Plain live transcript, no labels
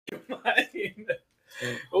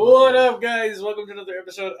What up, guys? Welcome to another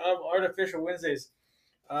episode of Artificial Wednesdays.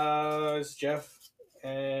 It's Jeff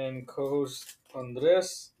and co-host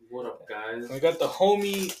Andres. What up, guys? We got the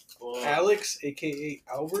homie Alex, aka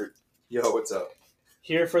Albert, Yo, what's up?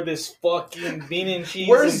 here for this fucking bean and cheese.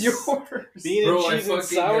 Where's yours? Bean Bro, and I cheese and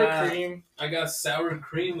fucking sour got- cream. I got sour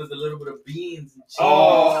cream with a little bit of beans and cheese.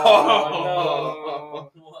 Oh,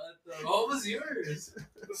 What the? What was yours? no.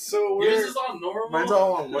 So Yours we're... is all normal. Mine's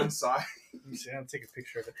all on one side. Let me see, I'll take a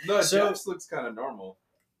picture of it. No, So- Jeff's looks kind of normal.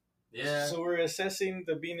 Yeah. So we're assessing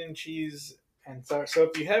the bean and cheese and sour. So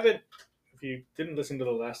if you didn't listen to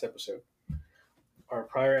the last episode, our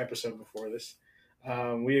prior episode before this,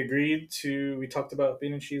 we talked about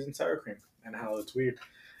bean and cheese and sour cream and how it's weird.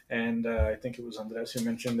 And I think it was Andres who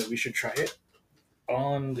mentioned that we should try it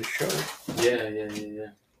on the show.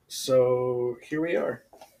 Yeah. So here we are.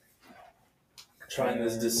 Trying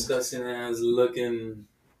this disgusting ass looking.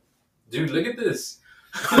 Dude, look at this.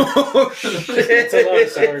 Oh It's a lot of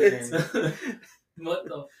sour cream. What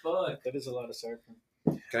the fuck? That is a lot of sour cream.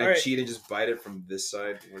 Can All I right. cheat and just bite it from this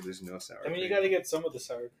side where there's no sour I mean, you cream? got to get some of the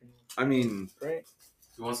sour cream, I mean, right?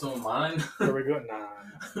 You want some of mine? Where we going? Nah.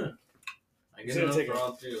 I guess Gonna enough take for a-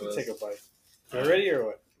 all three of us. Take a bite. You ready or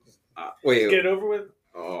what? wait. Get it over with.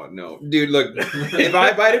 Oh, no. Dude, look. If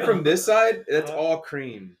I bite it from this side, that's all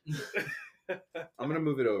cream. I'm going to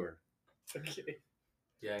move it over. Okay.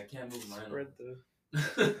 Yeah, I can't move mine. Spread the.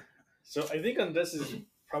 So I think on this is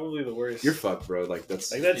probably the worst. You're fucked, bro. Like,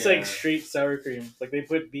 that's... Like Yeah. straight sour cream. Like they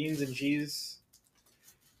put beans and cheese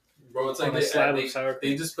Bro, it's on like a they, slab they, of sour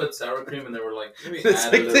cream. they just put sour cream and they were like, maybe It's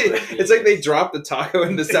add a like, little they, bit of it's like they beans. dropped the taco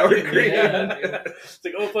in the sour cream. Yeah. It's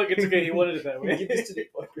like, oh fuck, it's okay. He wanted it that way. Give this to the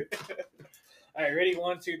fucker. All right, ready?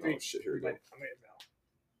 1, 2, 3. Oh, shit. Here we go. I'm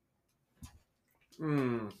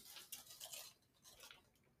gonna now.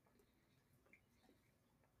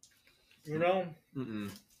 You know,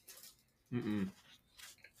 Mm-mm.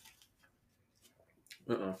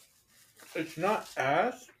 it's not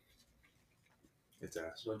ass, It's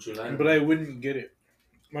ass. Don't you like but I wouldn't get it.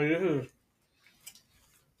 Like this is.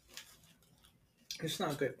 It's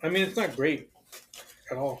not good. I mean, it's not great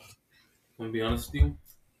at all. I'm gonna be honest with you.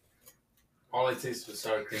 All I tasted was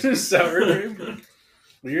sour cream. Sour cream.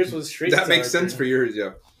 Well, yours was straight. That makes sense for yours,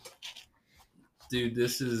 yeah. Dude,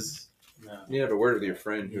 this is. No. You have a word with your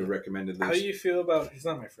friend who recommended this. How do you feel about? He's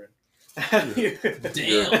not my friend. How do you-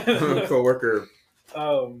 Damn. Co-worker.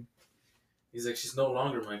 He's like, she's no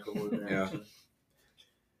longer my coworker. Yeah. actually.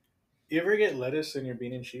 You ever get lettuce in your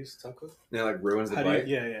bean and cheese taco? Yeah, like ruins the How do bite.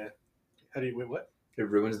 you? Yeah. How do you? Wait, what? It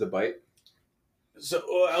ruins the bite. So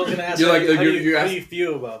I was gonna ask. You're like- how, do you're how do you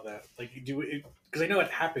feel about that? Like you do it because I know it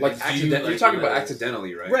happens. Like Do you accident. like You're talking about lettuce?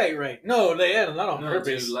 accidentally, right? right. No, not on No,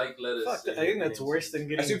 purpose. dude, like lettuce. Fuck, in I think your that's beans. worse than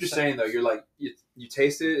getting. I see what you're saying though. You're like you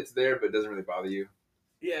taste it, it's there, but it doesn't really bother you.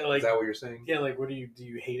 Yeah, Is like that what you're saying? yeah, like what do you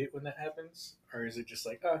hate it when that happens, or is it just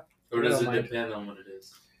like Or I does don't it mind. depend on what it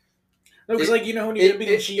is? no? Because It- like you know when you get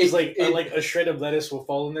bean and cheese, like it- like a shred of lettuce will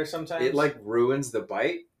fall in there sometimes. It like ruins the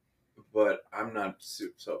bite, but I'm not so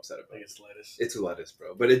upset about like it. it's lettuce. It's lettuce,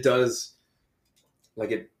 bro, but it does.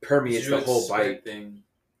 Like it permeates the whole bite. Thing,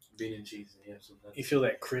 bean and cheese, and you have some lettuce. You feel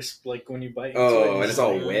that crisp like when you bite. Oh, into it, and you're it's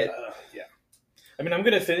all like, wet. Yeah. I mean, I'm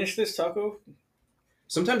gonna finish this taco.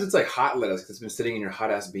 Sometimes it's like hot lettuce because it's been sitting in your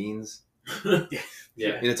hot ass beans,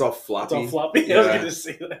 Yeah. and it's all It's floppy. all floppy. I was Yeah. gonna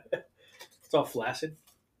say that. It's all flaccid.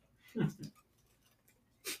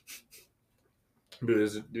 Dude,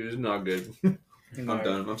 this is not good. I'm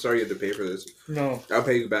done. I'm sorry you had to pay for this. No, I'll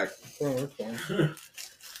pay you back. no, it's fine.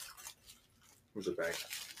 Where's the bag?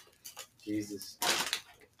 Jesus.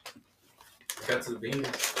 Got to the beans.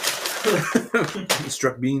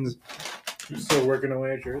 Struck beans. Still working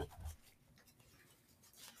away at yours.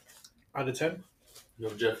 Out of 10? Yo,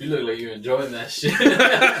 Jeff, you look like you're enjoying that shit.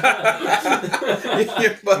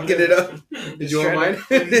 You're fucking it up. Did you want mine?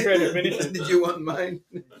 I'm just trying to finish it. Did you want mine?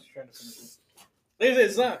 Just trying to finish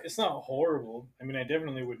it. It's not horrible. I mean, I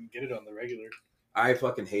definitely wouldn't get it on the regular. I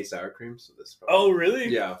fucking hate sour cream, so this. Oh, really?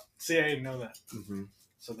 Yeah. See, I didn't know that. Mm-hmm.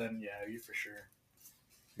 So then, yeah, you for sure.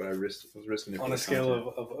 But I was risking it. On for a the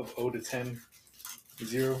scale content. of 0 to 10,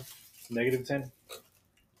 0, negative 10.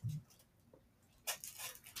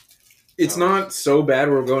 It's not so bad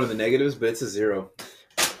we're going to the negatives, but it's a 0.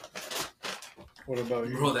 What about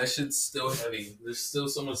you? Bro, that shit's still heavy. There's still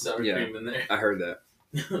so much sour Yeah. cream in there. I heard that.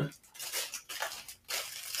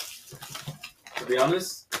 To be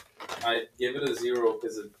honest, I give it a 0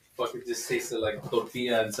 because it fucking just tasted like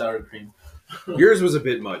tortilla and sour cream. Yours was a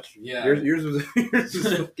bit much. Yeah. Yours was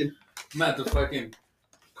fucking. I'm at the fucking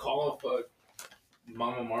call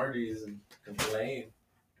Mama Marty's and complain.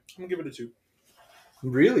 I'm gonna give it a 2.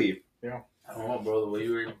 Really? Yeah. I don't know, bro. The way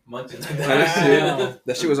you were munching. Wow.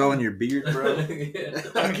 That shit was all in your beard, bro. Yeah.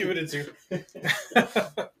 I'm giving it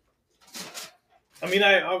to. I mean,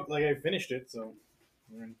 I finished it, so.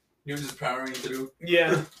 You were just powering through.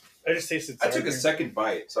 Yeah, I just tasted. I Sour took cream. a second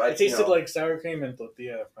bite, so I I tasted you know, like sour cream and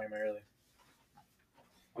tortilla primarily.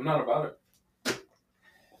 I'm not about it.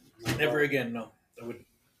 Never again. No, I wouldn't.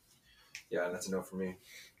 Yeah, that's a no for me.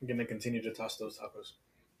 I'm gonna continue to toss those tacos.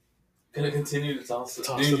 Gonna continue to toss it.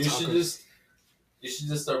 Toss Dude, the you should tacos.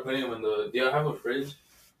 just start putting them in the. Do you have a fridge?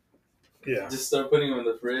 Yeah. Just start putting them in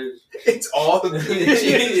the fridge. It's all the bean and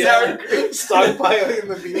cheese Yeah. sour cream. Stockpiling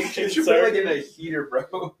the bean and cheese. You should put Sour it like in a heater,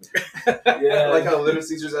 bro. Yeah. Like how Little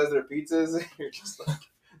Caesars has their pizzas. You're just like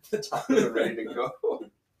the tacos are ready to go.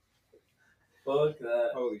 Fuck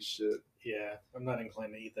that. Holy shit. Yeah, I'm not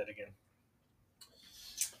inclined to eat that again.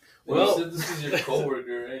 Well, Well- you said this was your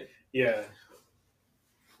coworker, right? Yeah,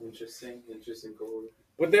 Interesting coworker.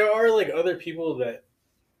 but there are like other people that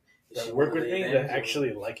Is she work one of with the me names, that or-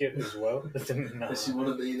 actually like it as well. No. Is she one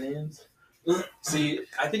of the names? See,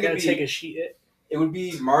 I think Gotta it'd take be, a sheet. it would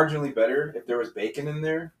be marginally better if there was bacon in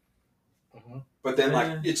there. But then, like,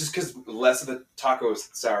 Yeah. it's just because less of the taco is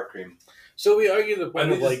sour cream. So we argue the point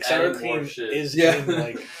I of think like just sour adding more cream shit. is Yeah. in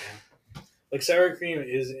like sour cream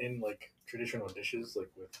is in like traditional dishes like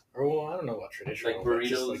with or well I don't know about traditional Like but burritos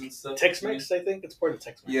just, like and stuff. Tex-Mex. I think it's part of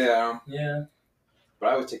Tex-Mex. Yeah, Yeah. but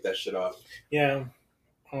I would take that shit off. Yeah.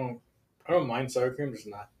 I don't mind sour cream, just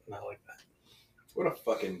not like that. What a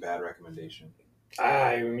fucking bad recommendation.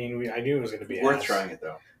 I mean, I knew it was gonna be Worth ass. trying it,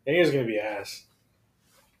 though. I knew it was gonna be ass.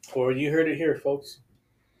 Or you heard it here, folks.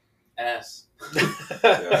 Ass.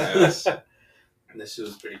 ass. This shit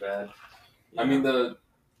was pretty bad. I mean,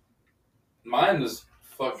 mine was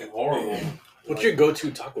fucking horrible. What's your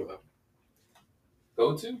go-to taco though?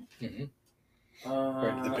 Go to? Mhm. Or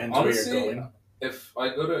it depends honestly, where you're going. if I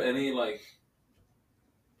go to any like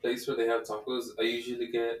place where they have tacos, I usually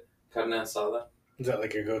get carne asada. Is that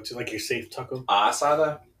like your go-to, like your safe taco?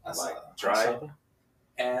 Asada? Asada. Like dry?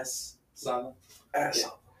 Asada? Asada.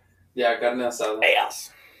 Asada. Yeah, carne asada.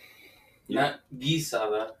 Ass. Not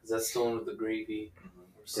guisada, 'cause that's the one with the gravy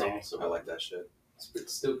or sauce. I like that shit.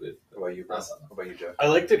 It's still good. What about you, bro? Asada. What about you, Jeff? I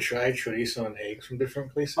like to try chorizo and eggs from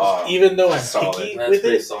different places. Oh, even though I'm solid. picky That's with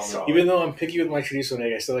pretty it, solid. even though I'm picky with my chorizo and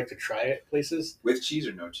egg, I still like to try it places. With cheese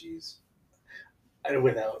or no cheese?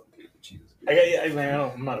 Without. Okay, with cheese is I good.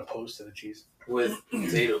 I'm not opposed to the cheese. With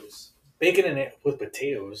potatoes. Bacon and egg with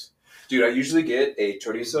potatoes. Dude, I usually get a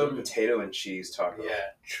chorizo, Mm. potato, and cheese taco. Yeah.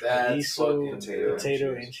 That's Chorizo, fucking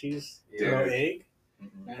potato, good. and cheese. Yeah. No egg.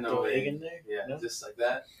 Mhm. Not No throw egg egg. in there. Yeah, No? just like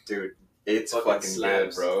that. Dude, it's Fucking fucking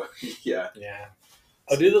slaps. good, bro. Yeah. Yeah.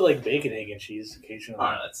 I'll do the like bacon, egg, and cheese occasionally.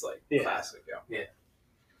 Alright, that's like Yeah. classic, yeah. Yeah.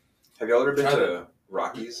 Have y'all ever been Try to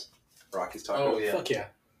Rocky's? Rocky's Taco? Oh, yeah. Fuck yeah.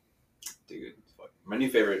 Dude, fuck. My new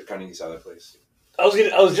favorite carne asada place. I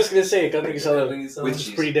was just gonna say carne asada Carne asada With is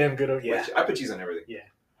cheese. pretty damn good. Yeah. Which- I put cheese on everything.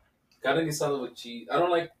 Carne asada with cheese. I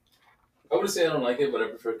wouldn't say I don't like it, but I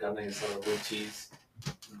prefer carne asada with cheese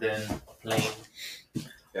than plain.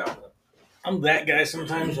 I'm that guy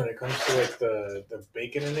sometimes when it comes to like the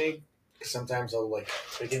bacon and egg. 'Cause sometimes I'll like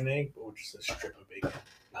bacon and egg, but with just a strip of bacon,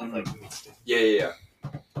 not Mhm. like meat stick. Yeah.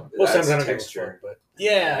 Most times I That's don't give a fuck, but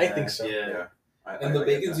yeah, I think so. Yeah. Yeah. And the I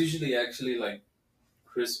get bacon's that. usually actually like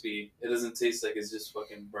crispy. It doesn't taste like it's just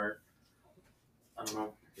fucking burnt. I don't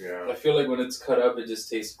know. Yeah. I feel like when it's cut up, it just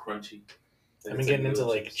tastes crunchy. I've been getting into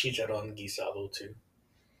like chicharron guisado too,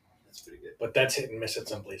 That's pretty good. but that's hit and miss at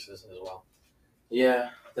some places as well.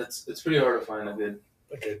 Yeah, it's pretty hard to find a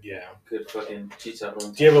Like a, yeah. good fucking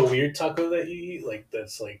chicharron. Do you have a weird taco that you eat like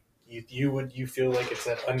that's like you feel like it's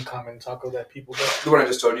that uncommon taco that people get? The one I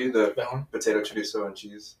just told you, the That one. potato chorizo and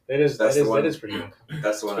cheese. That's That's the one. that is pretty uncommon.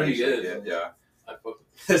 That's the one I pretty usually good. get. Yeah. I fuck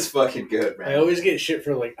with It's fucking good, man. I always get shit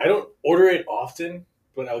for like I don't order it often,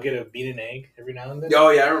 but I'll get a bean and egg every now and then. Oh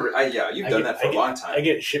yeah, I remember. You've I done get- that for a long time. I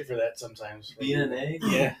get shit for that sometimes. bean and egg.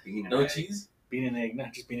 Yeah, Bean and No egg. cheese. bean and egg,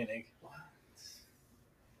 not just bean and egg.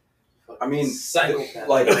 I mean, psychopath.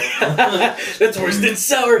 like- That's worse than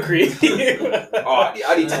sour cream. Oh,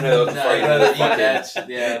 I'd eat 10 of those before I I'd eat rather another eat fucking. that.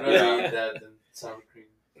 Yeah, I'd rather Yeah. eat that than sour cream.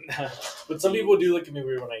 But some people do look at me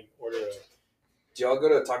weird when I order a Do y'all go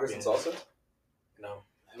to Tacos and Yeah. Salsa? no.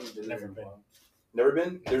 I haven't been Never there in a been. while. Never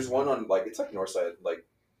been? There's one on, like, it's like Northside. Like,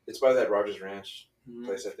 it's by that Rogers Ranch Mhm.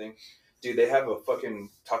 place, I think. Dude, they have a fucking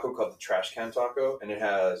taco called the Trash Can Taco, and it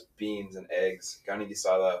has beans and eggs, carne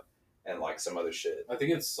guisada, and, like, some other shit. I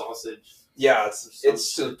think it's sausage. Yeah,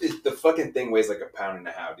 it's Some the fucking thing weighs like a pound and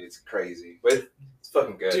a half, dude. It's crazy. But it's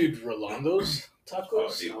fucking good. Dude, Rolando's tacos?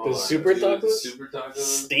 Oh, dude. The super dude, tacos? the super tacos.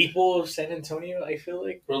 Staple of San Antonio, I feel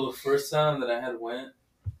like. Bro, the first time that I had went,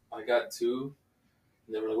 I got 2.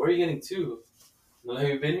 And they were like, "Where are you getting 2?" No, have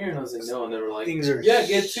you been here? And I was like, "No." And they were like, Things are "Yeah,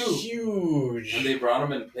 get 2." huge. And they brought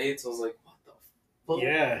them in plates. I was like, "What the fuck?"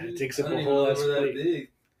 Yeah, dude? it takes I up didn't a even whole know ass they were that plate. big.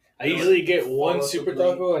 I usually get fall one off the super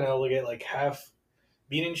plate. taco, and I'll get like half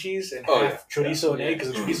bean and cheese and Oh, half chorizo and Yeah. egg,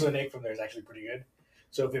 because the chorizo and egg from there is actually pretty good.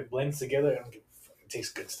 So if it blends together, I don't give a fuck. It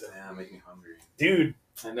tastes good still. Yeah, make me hungry. Dude,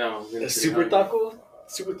 I know. I'm getting a pretty super hungry. taco?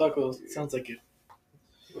 Super taco dude. sounds like it.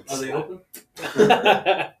 Are they open?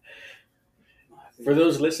 For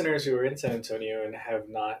those listeners who are in San Antonio and have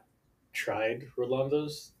not tried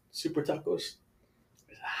Rolando's super tacos,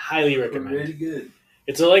 I highly recommend. Really good.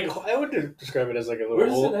 It's a, like, I would describe it as like a little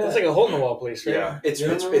Where's hole. it at? It's like a hole in the wall place, right? Yeah, it's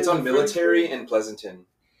Yeah, it's on the Military French and Pleasanton.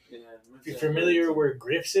 Yeah. If you're familiar where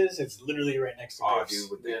Griff's is, it's literally right next to Oh, Griff's.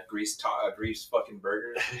 dude, with the Yeah. grease fucking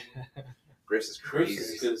burgers. Griff's is Chris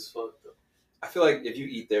crazy. is good as fuck though. I feel like if you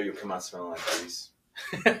eat there, you'll come out smelling like grease.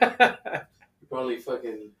 You probably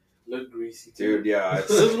fucking look greasy too. Dude, yeah.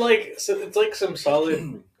 It's, it's like some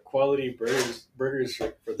solid quality burgers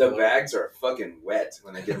for the bags are fucking wet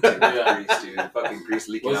when they get them to Yeah. grease, dude. Fucking grease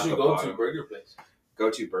leaking What's out your the go-to bottom. burger place?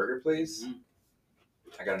 Go-to burger place? Mhm.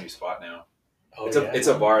 I got a new spot now. Oh, It's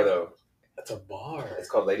a bar though. That's a bar. It's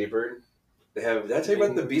called Ladybird. They have. Did I tell you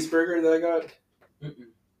about the Beast Burger that I got? Mm-mm.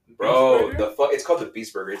 Bro, Beef burger? it's called the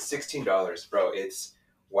Beast Burger. It's $16, bro. It's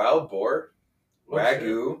wild boar, Oh, shit.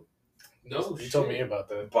 wagyu, No, You told me about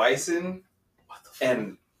that. bison, What the fuck?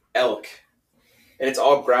 and elk, and it's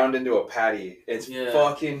all ground into a patty. It's Yeah.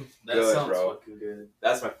 fucking That good, sounds bro. fucking good.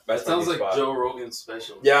 That's my. That sounds new like spot. Joe Rogan's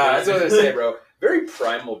special. Yeah, that's what I say, bro. Very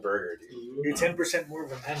primal burger, dude. You're 10% more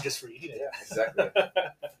of a man just for eating it. Yeah, exactly.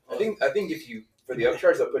 I think if you for the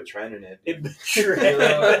upcharge, they'll put tren in it. Inject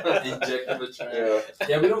with tren. Yeah,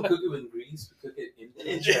 Yeah, we don't cook it with grease. We cook it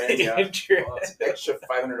in Tren, yeah. Inject- It's an extra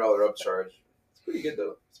 $500 upcharge. It's pretty good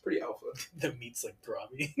though. It's pretty alpha. The meat's like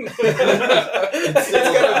throbbing. It's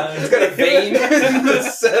got a vein in the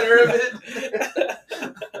center of it.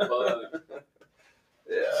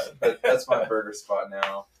 Yeah, that's my burger spot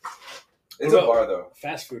now. It's a What about bar though.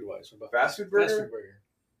 Fast food wise, what about Fast food burger? Fast food burger.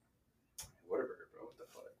 Whataburger, bro. What the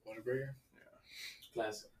fuck? Whataburger.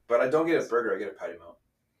 Classic. But I don't get a burger. I get a patty melt.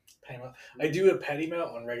 Patty melt. I do a patty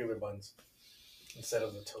melt on regular buns instead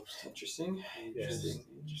of the toast. Interesting. Interesting.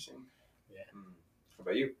 Interesting. Yeah. How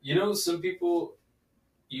about you? You know, some people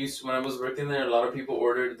used when I was working there. A lot of people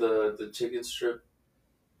ordered the chicken strip,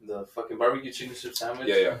 the fucking barbecue chicken strip sandwich.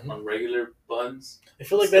 Yeah. On regular buns. I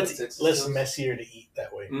feel like Instead of that's Texas less toast? messier to eat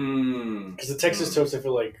that way. Mmm. Because the Texas toast, I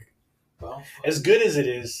feel like, Well, as good as it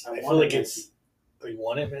is, I I want feel like it it's. Oh, you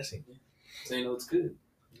want it messy? so you know it's good.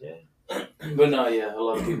 Yeah. But no, yeah, a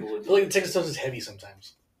lot of people I would. feel like the Texas toast is heavy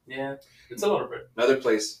sometimes. Yeah, it's a lot of bread. Another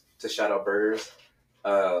place to shout out burgers.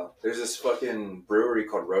 There's this fucking brewery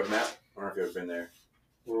called Roadmap. I don't know if you've ever been there.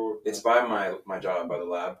 It's by my job, by the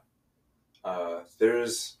lab.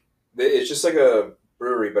 It's just like a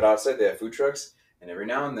brewery, but outside they have food trucks. And every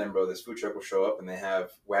now and then, bro, this food truck will show up and they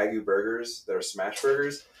have Wagyu burgers that are smash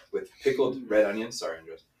burgers with pickled red onions. Sorry,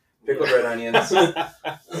 Andres. Pickled red onions.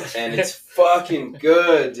 And it's fucking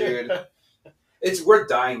good, dude. It's worth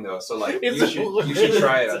dying, though. So, like, It's you should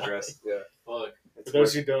try it, worth Andres. Yeah. Fuck, It's For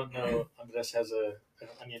those worth- who don't know, Andres has an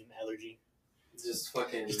onion allergy. just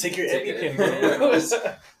fucking. Just take your it. EpiPen, bro.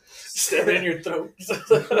 Stab it in your throat.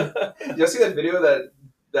 Y'all see that video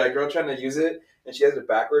that girl trying to use it and she has it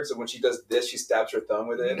backwards, so when she does this, she stabs her thumb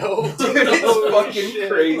with it? No. Dude, it's Holy fucking shit.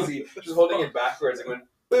 crazy. She's holding it backwards and went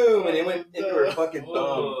boom, and it went into her fucking thumb.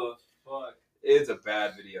 Oh, fuck. It's a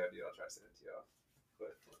bad video, dude. I'll try to send it to y'all.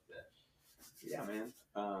 But Fuck that. yeah, man.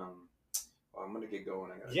 Well, I'm gonna get going.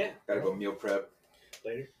 Yeah. Gotta go meal prep.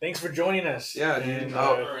 Later. Thanks for joining us. Yeah, dude. And,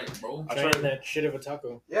 Alright, bro. trying that shit of a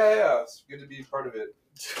taco. Yeah. It's good to be part of it.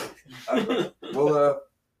 I'll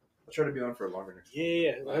try to be on for longer next time.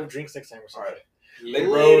 Yeah. We'll have drinks next time or something. Alright. Yeah. Later,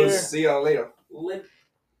 Later. bros. See y'all later. Lit.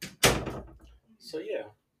 So yeah.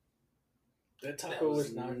 That taco was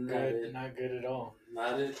was not not good. it. Not good at all.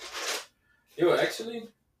 Not it. Yo, actually,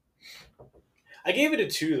 I gave it a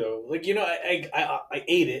 2 though. Like, you know, I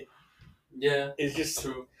ate it. yeah, It's just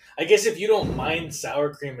true. I guess if you don't mind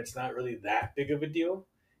sour cream, it's not really that big of a deal.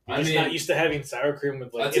 You're I just mean, not used to having sour cream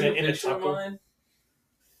with I like took in a a picture of taco. mine.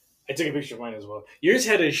 I took a picture of mine as well. Yours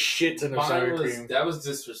had a shit ton of Mine sour was cream. that was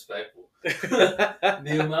disrespectful.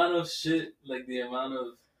 The amount of shit, like the amount of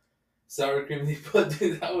sour cream they put,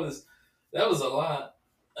 dude, that was a lot.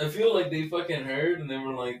 I feel like they fucking heard and they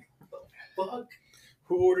were like, "The fuck."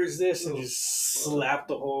 Who orders this and just slap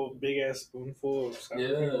the whole big ass spoonful of sour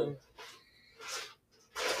Yeah. cream?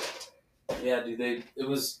 Yeah, dude, it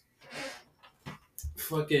was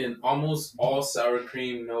fucking almost all sour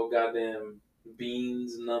cream, no goddamn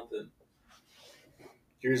beans, nothing.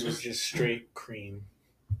 Yours was just straight cream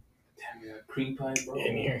Damn, you got cream pie, bro.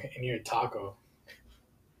 in your taco.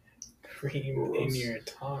 Cream Gross. in your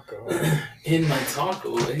taco. In my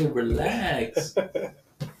taco. Hey, relax.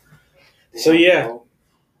 So, yeah. Bro.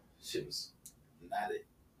 Shit was not it.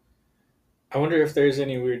 I wonder if there's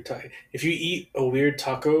any weird if you eat a weird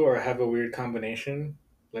taco or have a weird combination,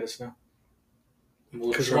 let us know.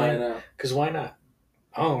 We'll 'Cause try why- it out. Because why not?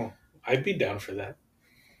 Oh, I'd be down for that.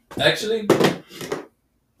 Actually,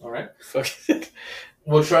 all right. Fuck it.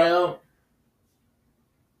 We'll try out.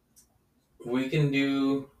 We can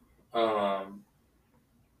do, because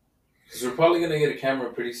we're probably gonna get a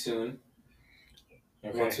camera pretty soon.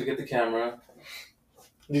 Once Okay. we get the camera,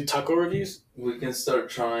 Do taco reviews? we can start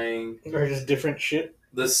trying Or just different shit?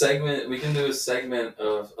 the segment. We can do a segment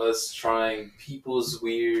of us trying people's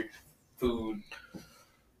weird food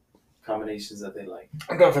combinations that they like.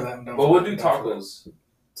 I'm down for that. I'm down But for we'll that. do I'm down for that. tacos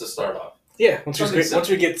to start off. Yeah, Something once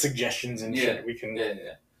we get suggestions and Yeah. shit, we can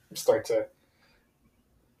Yeah. start to.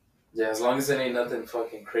 Yeah, as long as it ain't nothing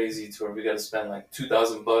fucking crazy to where we gotta spend like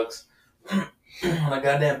 $2,000 on a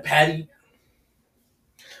goddamn patty.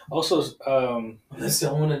 Also, Unless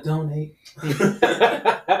y'all want to donate,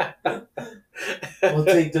 we'll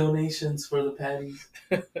take donations for the patties.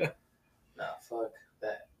 Nah, fuck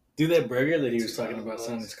that. do that burger that he was talking about $2,000.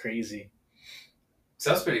 sounds crazy.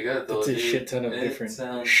 Sounds pretty good though. It's a dude. shit ton of It different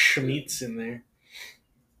sounds schmeats in there.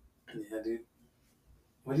 good. Yeah, dude.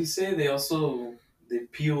 What do you say? They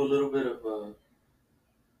peel a little bit of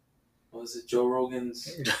what was it? Joe Rogan's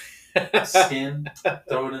skin.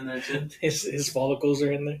 Throw it in there too. His follicles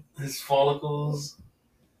are in there. His follicles.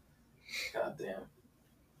 God damn.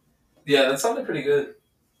 Yeah, that sounded pretty good.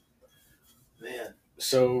 Man.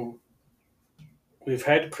 So we've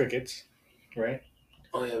had crickets, right?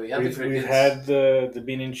 Oh yeah, we had the crickets. We've had the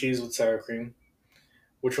bean and cheese with sour cream.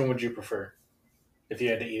 Which one would you prefer if you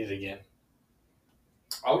had to eat it again?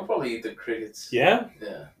 I would probably eat the crickets. Yeah,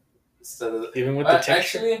 Yeah. Instead of even with the texture.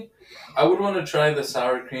 actually, I would want to try the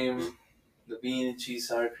sour cream, the bean and cheese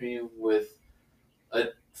sour cream with a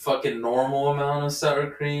fucking normal amount of sour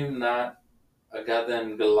cream, not a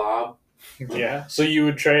goddamn glob. Yeah. So you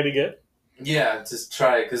would try it again? Yeah, just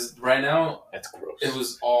try it because right now That's gross. it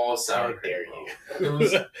was all sour How cream. dare bro. you? It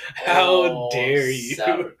was How all dare you?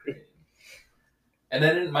 Sour cream. And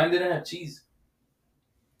then mine didn't have cheese.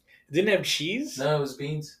 It didn't have cheese? No, it was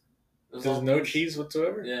beans. It was There's all no beans. cheese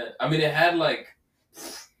whatsoever? Yeah, I mean it had like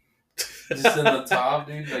just in the top,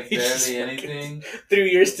 dude, like You just barely fucking anything. Threw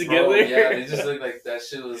yours together? Bro, yeah, they just looked like that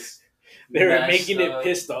shit was. They were mashed making it up.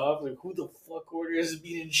 pissed off. Like, who the fuck orders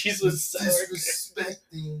bean and cheese with sour cream?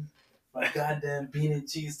 Disrespecting my goddamn bean and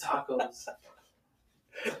cheese tacos.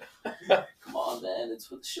 Come on, man, it's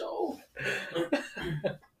for the show.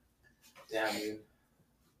 Damn, dude.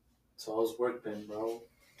 So how's work been, bro?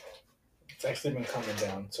 It's actually been coming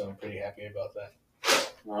down, so I'm pretty happy about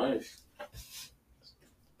that. Nice.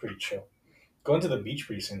 Pretty chill. Going to the beach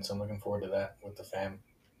pretty soon, so I'm looking forward to that with the fam.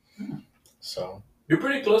 So, You're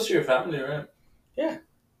pretty close to your family, right? Yeah.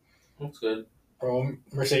 That's good. bro,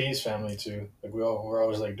 Mercedes family too. Like we're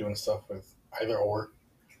always like doing stuff with either or.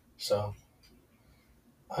 So,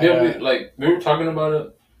 Yeah, we were talking about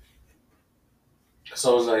it.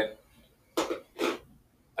 So I was like,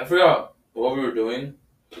 I forgot what we were doing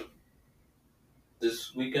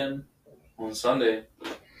this weekend on Sunday.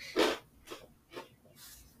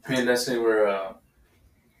 Me and Destiny were,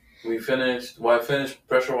 I finished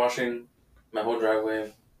pressure washing my whole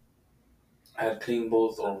driveway. I had cleaned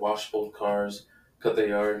washed both cars, cut the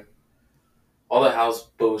yard, all the house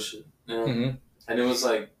bullshit, you know? Mhm. And it was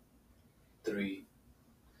like 3.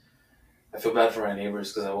 I feel bad for my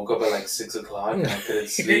neighbors because I woke up at like 6 o'clock and I couldn't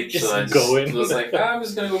sleep. Just So I just going. was like, I'm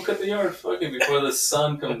just going to go cut the yard, fuck it, before the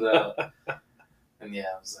sun comes out. And yeah,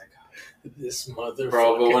 I was like, This motherfucker.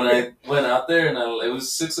 bro, but when I went out there and it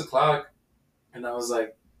was 6 o'clock and I was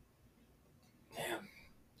like, damn,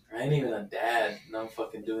 I ain't even a dad and I'm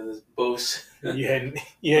fucking doing this bullshit. you had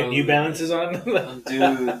New Balances on.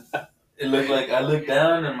 Dude, it looked like I looked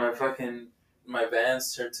down and my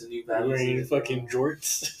Vans turned to New You Balances. wearing fucking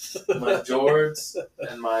jorts. My jorts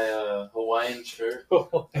and my Hawaiian shirt.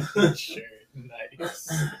 Sure,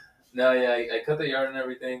 nice. No, yeah, I cut the yard and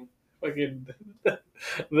everything. Fucking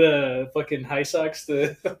the fucking high socks.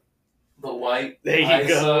 The white There you high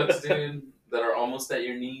go. socks, dude, that are almost at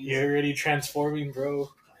your knees. You're already transforming, bro.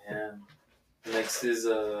 Yeah. Next is I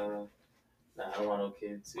don't want no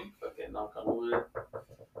kids. So you fucking knock on wood.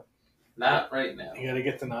 Not right now. You gotta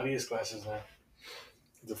get the naughtiest glasses now.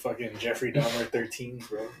 The fucking Jeffrey Dahmer 13,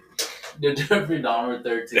 bro. The Jeffrey Dahmer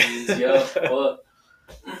 13s, yo, what?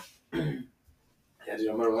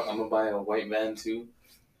 dude, I'm gonna buy a white van too.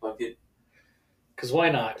 Fuck it. Because why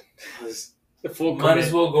not? The full Might commit.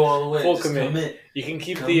 as well go all the way. Full Just commit. You can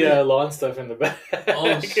keep Commit. the lawn stuff in the back.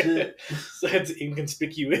 Oh shit! So it's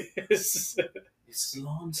inconspicuous. It's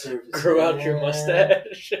lawn service. Grow out your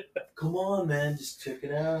mustache. Come on, man, just check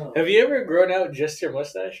it out. Have you ever grown out just your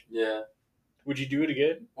mustache? Yeah. Would you do it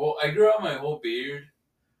again? Well, I grew out my whole beard,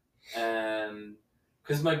 and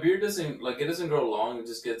because my beard doesn't grow long, it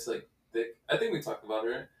just gets like thick. I think we talked about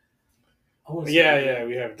it. Right? Yeah,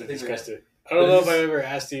 we have discussed it. I don't know if I ever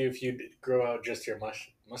asked you if you'd grow out just your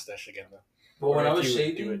mustache again though. But when I was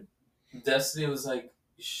shaving, Destiny was like,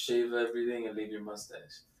 "You shave everything and leave your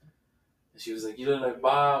mustache." And she was like, "You look like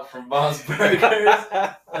Bob from Bob's Burgers."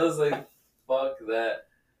 I was like, "Fuck that."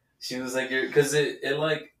 She was like, "Because it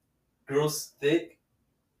like grows thick,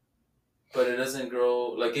 but it doesn't grow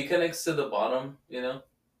like it connects to the bottom, you know,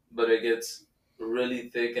 but it gets really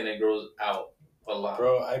thick and it grows out a lot."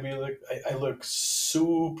 Bro, I look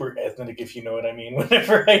super ethnic if you know what I mean.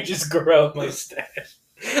 Whenever I just grow out my stash,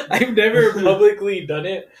 I've never publicly done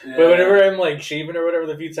it, Yeah. but whenever I'm like shaving or whatever,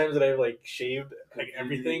 the few times that I've like shaved like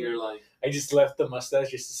everything, You're like, I just left the mustache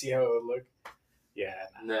just to see how it would look. Yeah,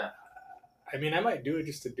 nah. I mean, I might do it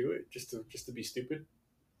just to do it, just to be stupid.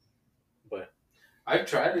 But I've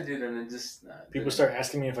tried to do it and it just people start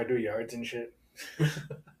asking me if I do yards and shit.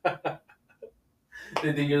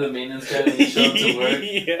 They think you're the maintenance guy when you show up to work.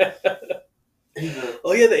 Yeah. Like,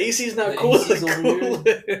 oh yeah, the AC's not the cool. AC's over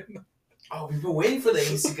here. Oh, we've been waiting for the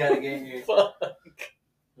AC guy to get here. Fuck. Like,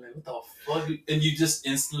 what the fuck? And you just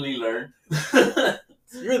instantly learn.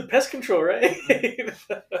 You're the pest control, right?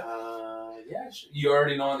 Yeah, sure. You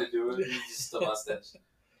already know how to do it. You just a mustache.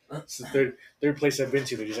 It's the third place I've been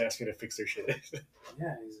to. They just asked me to fix their shit.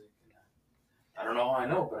 Yeah, he's like, I don't know how I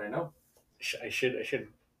know, but I know. I should.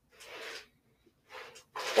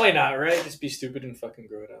 Why not, right? Just be stupid and fucking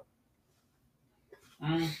grow it out.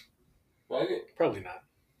 Probably not.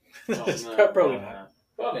 Probably not.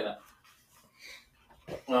 Probably not.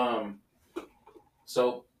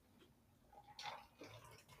 So,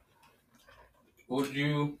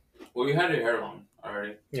 you had your hair long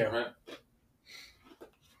already? Yeah. Right?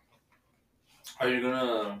 Are you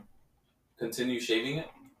gonna continue shaving it?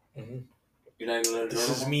 Mm-hmm. You're not gonna let it grow? This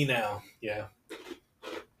is me now. Yeah.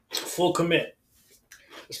 Full commit.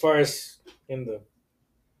 As far as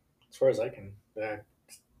I can,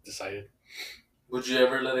 decided. Would you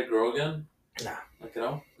ever let it grow again? Nah. Like, you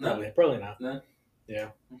know? No. Probably not. No.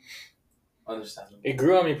 Yeah. Understandable. It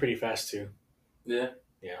grew on me pretty fast too. Yeah.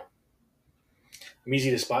 Yeah. I'm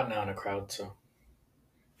easy to spot now in a crowd, so.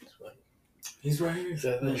 He's right here. He's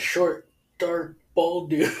a short, dark, bald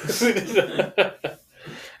dude. Dude,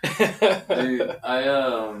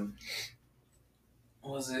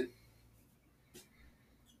 what was it?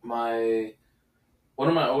 One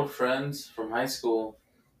of my old friends from high school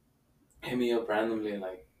hit me up randomly,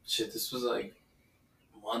 like, shit, this was like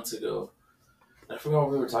months ago. I forgot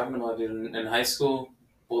what we were talking about, dude. In high school,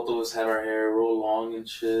 both of us had our hair roll long and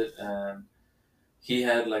shit, and he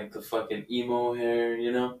had like the fucking emo hair,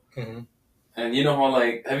 you know? Mm-hmm. And you know how,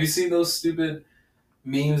 like, have you seen those stupid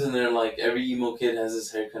memes and they're like, every emo kid has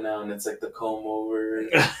his haircut now and it's like the comb over, and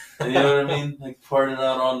you know what I mean? Like, parted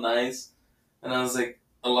out all nice. And I was like,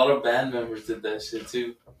 a lot of band members did that shit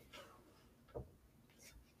too.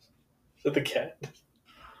 Is that the cat?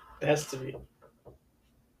 It has to be.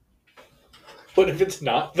 What if it's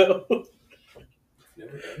not, though? I've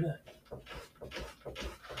never done that.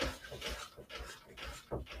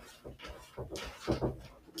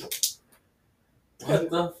 What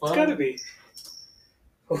the fuck? It's gotta be.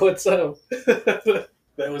 What's up? That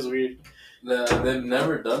was weird. They've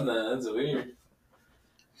never done that. That's weird.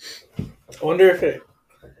 I wonder if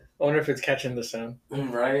it's catching the sound.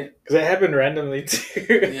 Right? Because it happened randomly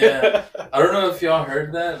too. Yeah. I don't know if y'all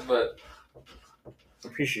heard that, but I'm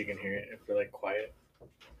pretty sure you can hear it if we're like quiet.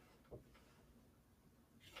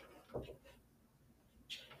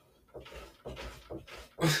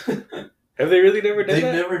 Have they really never done they've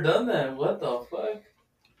that? never done that. What the fuck?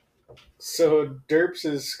 So Derps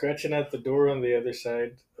is scratching at the door on the other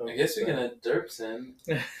side. I guess we can add derps in.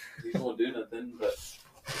 These won't do nothing, but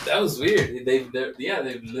that was weird. They've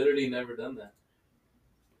literally never done that.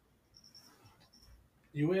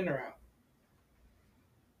 You in or out?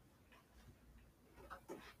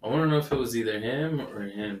 I want to know if it was either him or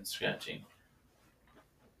him scratching.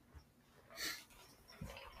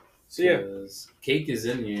 So yeah, 'Cause Cake is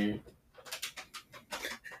in here.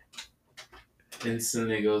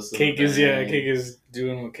 Instantly goes to Cake the bag. Cake is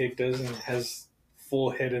doing what Cake does and has full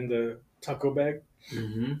head in the taco bag.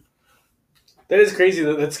 Mm-hmm. That is crazy.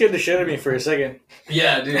 That scared the shit out of me for a second.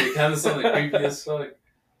 Yeah, dude, it kind of sounded creepy as fuck.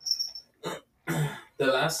 The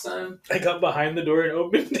last time I got behind the door and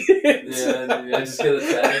opened it. Yeah, dude, I just got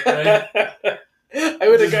attacked, right? I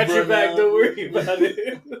would have Just got you run back. out. Don't worry about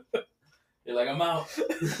it. You're like, I'm out.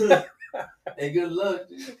 Hey, good luck,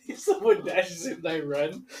 dude. If someone dashes in, I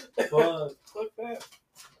run. Fuck. Fuck that.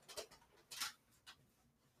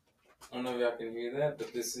 I don't know if y'all can hear that,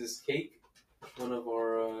 but this is Cake, one of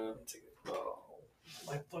our Oh,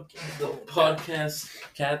 my fucking the phone. podcast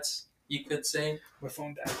cats, you could say. My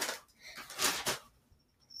phone died.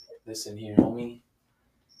 Listen here, homie.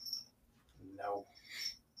 No.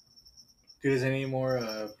 Dude, has any more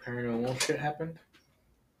paranormal shit happened?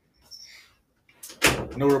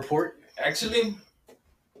 No report? Actually,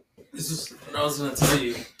 this is what I was gonna tell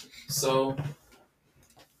you. So,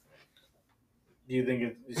 Do you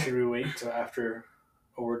think should we wait till after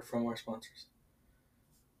a word from our sponsors?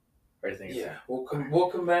 Or do you think yeah,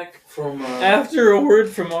 welcome back from after a word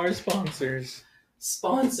from our sponsors.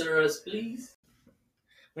 sponsor us, please.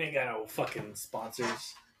 We ain't got no fucking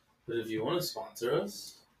sponsors. But if you want to sponsor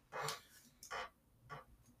us,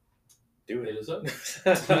 Do hit it. us up.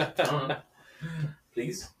 I don't know.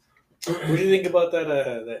 Please. What do you think about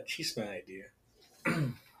that Cheeseman idea?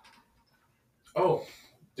 Oh,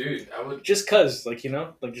 dude, I would. Just cause, like, you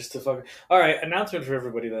know, like just to fuck. All right, announcement for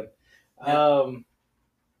everybody then. Yeah.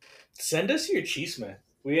 Send us your Cheeseman.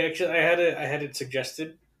 I had it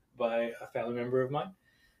suggested by a family member of mine,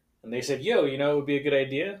 and they said, "Yo, you know, it would be a good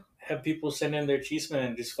idea. Have people send in their Cheeseman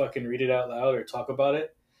and just fucking read it out loud or talk about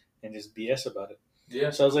it, and just BS about it." Yeah.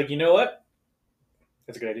 So I was like, you know what?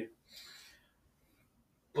 That's a good idea.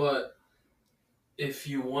 But if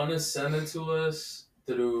you want to send it to us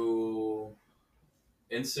through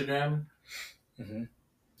Instagram, Mm-hmm.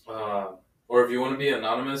 or if you want to be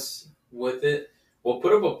anonymous with it, we'll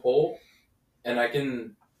put up a poll, and I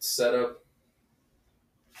can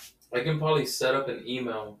probably set up an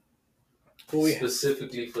email Well, I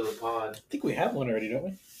specifically for the pod. think we have one already, don't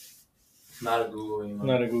we? Not a Google email.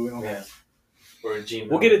 Not a Google. Okay. Yeah. Or a Gmail.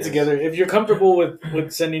 We'll get it yes. together. If you're comfortable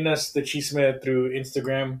with sending us the Cheeseman through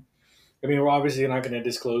Instagram, I mean, we're obviously not going to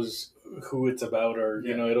disclose who it's about, or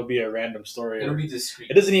you know, it'll be a random story. It'll be discreet.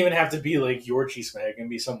 It doesn't even have to be like your Cheeseman. It can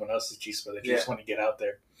be someone else's Cheeseman that you just want to get out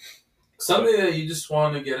there. Something that you just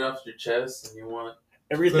want to get off your chest, and you want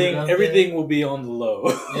everything will be on the low.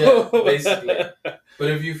 Yeah, basically.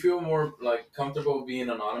 But if you feel more like comfortable being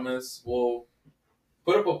anonymous, we'll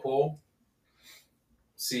put up a poll,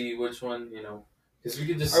 see which one, you know, because we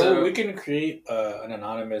could just we can create an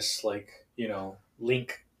anonymous link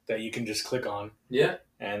that you can just click on. Yeah.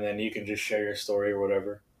 And then you can just share your story or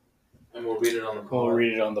whatever. And we'll read it on the pod. We'll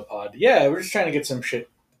read it on the pod. Yeah, we're just trying to get some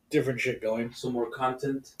different shit going. Some more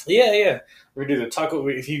content. Yeah. We're gonna do the taco.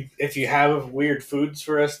 If you have weird foods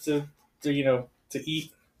for us to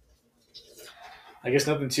eat. I guess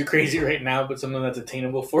nothing too crazy right now, but something that's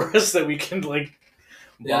attainable for us that we can buy.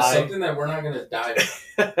 Something that we're not gonna die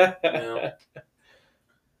from. You know?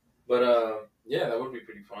 But yeah, that would be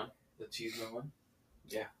pretty fun. The cheeseman one.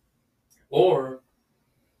 Yeah. Or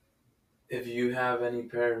if you have any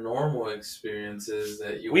paranormal experiences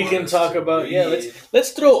that you we want can us talk to about, read.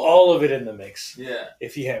 let's throw all of it in the mix. Yeah.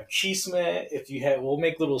 If you have Cheeseman, we'll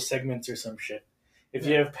make little segments or some shit. If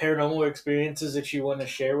you have paranormal experiences that you want to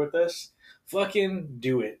share with us, fucking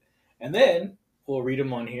do it. And then we'll read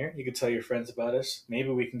them on here. You can tell your friends about us. Maybe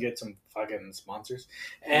we can get some fucking sponsors.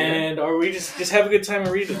 Or we just have a good time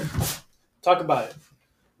and read them. Talk about it.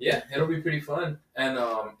 Yeah, it'll be pretty fun. And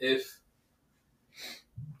if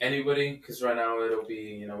anybody, because right now it'll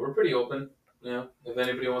be, we're pretty open. If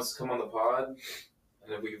anybody wants to come on the pod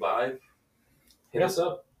and if we vibe, hit us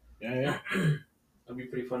up. Yeah. It'll be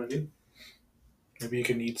pretty fun to do. Maybe you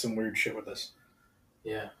can eat some weird shit with us.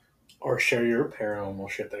 Yeah. Or share your paranormal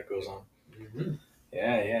shit that goes on. Mm-hmm.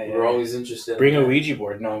 Yeah. We're always interested. Bring a Ouija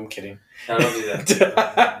board. No, I'm kidding. I don't do that.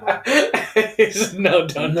 No,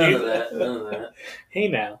 don't None do of that. None of that. Hey,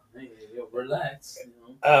 now. Hey, relax.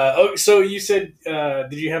 So you said,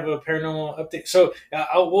 did you have a paranormal update? So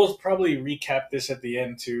we'll probably recap this at the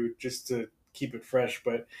end too, just to keep it fresh.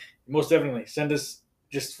 But most definitely, send us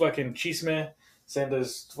just fucking Cheeseman. Send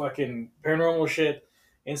us fucking paranormal shit.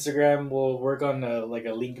 Instagram, we'll work on a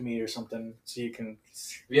link me or something so you can.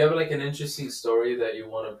 If you have an interesting story that you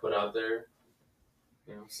want to put out there,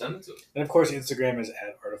 send it to us. And of course, Instagram is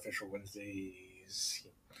at Artificial Wednesdays.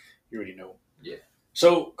 You already know. Yeah.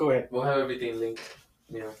 So go ahead. We'll have everything linked.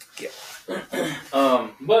 Yeah.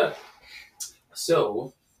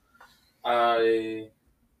 I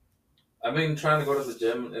I've been trying to go to the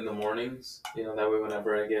gym in the mornings. You know, that way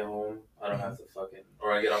whenever I get home, I don't have to fucking,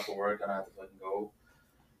 or I get off of work, I don't have to fucking go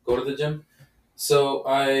to the gym. So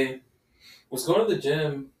I was going to the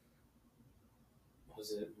gym.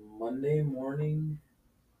 Was it Monday morning?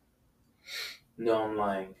 No, I'm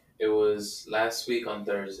lying. It was last week on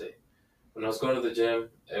Thursday. When I was going to the gym,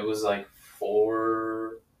 it was like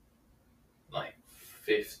 4:57,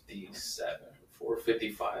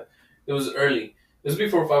 4:55. It was early. It was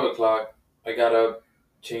before 5 o'clock. I got up,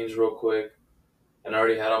 changed real quick, and I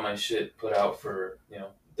already had all my shit put out for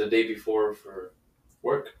the day before for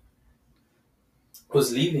work. I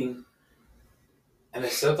was leaving, and I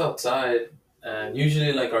stepped outside. And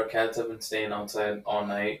usually, like, our cats have been staying outside all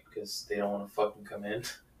night because they don't want to fucking come in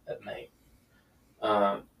at night.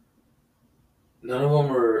 Um, None of them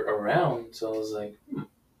were around, so I was like,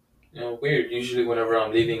 weird. Usually, whenever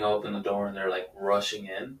I'm leaving, I open the door and they're like rushing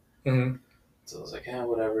in. Mm-hmm. So I was like,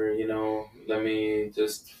 whatever, let me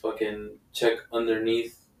just fucking check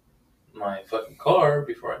underneath my fucking car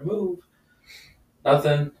before I move.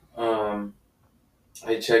 Nothing.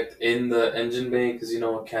 I checked in the engine bay because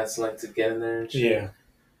cats like to get in there and shit. Yeah.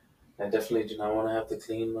 I definitely do not want to have to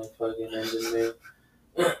clean my fucking engine bay.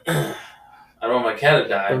 I don't want my cat to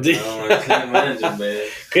die. I don't want to clean my engine bay.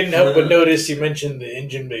 Couldn't help but notice you mentioned the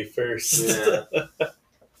engine bay first. Yeah.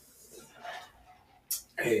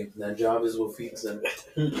 Hey, that job is what feeds them.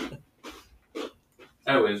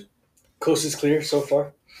 Anyways. Coast is clear so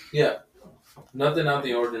far? Yeah. Nothing out of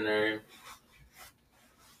the ordinary.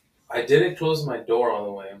 I didn't close my door all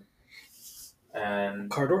the way. And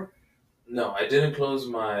car door? No, I didn't close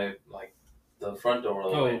my, the front door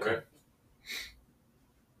all the way, okay. right?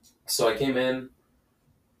 So I came in,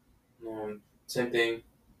 same thing.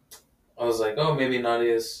 I was like, maybe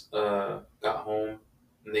Nadia's got home,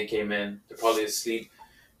 and they came in. They're probably asleep,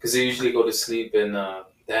 because they usually go to sleep in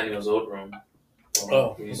Daniel's old room.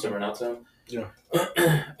 We used to run out to him. Yeah.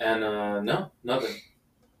 And no, nothing.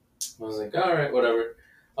 I was like, all right, whatever.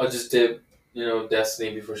 I'll just dip,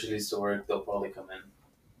 Destiny before she leaves to work. They'll probably come in.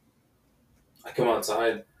 I come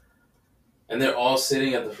outside, and they're all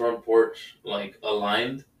sitting at the front porch,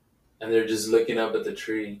 aligned, and they're just looking up at the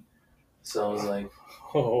tree. So I was like,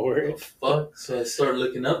 what the fuck? So I started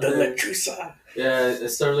looking up there. Electricity. Yeah, I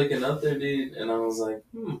started looking up there, dude, and I was like,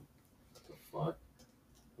 what the fuck?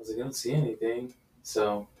 I was like, I don't see anything.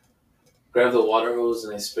 So grabbed the water hose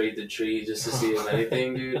and I sprayed the tree just to see if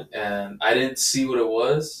anything, dude. And I didn't see what it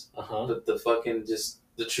was, but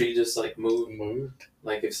the tree just moved,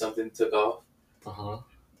 like if something took off.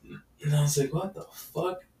 And I was like, what the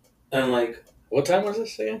fuck? And what time was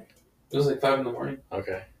this again? It was 5 a.m.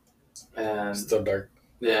 Okay. And still dark.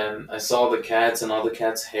 Yeah, and I saw the cats and all the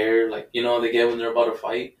cats' hair, they get when they're about to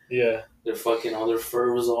fight. Yeah. They're fucking, all their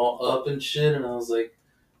fur was all up and shit, and I was like,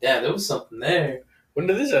 yeah, there was something there. When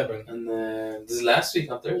did this happen? And then, this is last week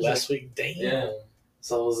on Thursday. Last week, damn. Yeah.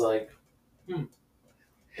 So I was like,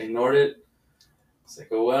 ignored it. It's like,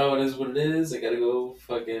 oh well, it is what it is. I gotta go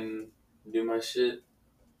fucking do my shit.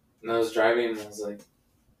 And I was driving and I was like,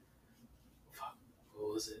 fuck,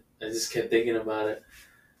 what was it? I just kept thinking about it.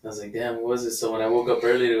 I was like, damn, what was it? So when I woke up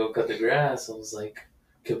early to go cut the grass, I was like,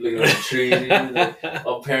 kept looking at the tree, dude,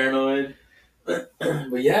 all paranoid. But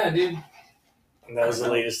yeah, dude. And that was the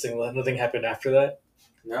latest thing. Nothing happened after that?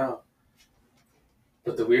 No.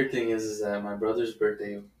 But the weird thing is that my brother's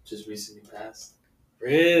birthday just recently passed.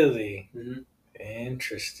 Really? Mm-hmm.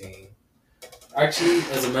 Interesting. Actually,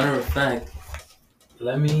 as a matter of fact,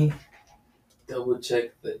 let me double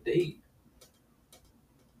check the date.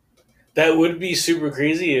 That would be super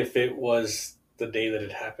crazy if it was the day that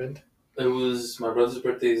it happened. It was, my brother's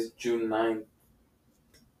birthday is June 9th,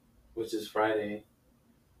 which is Friday.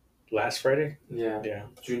 Last Friday? Yeah. Yeah.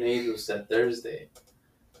 June 8th was that Thursday.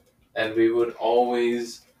 And we would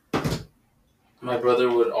always do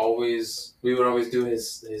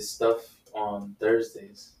his stuff on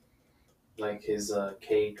Thursdays. Like his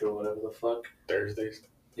cake or whatever the fuck. Thursdays?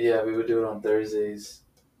 Yeah, we would do it on Thursdays.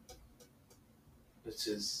 Which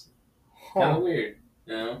is kind of weird,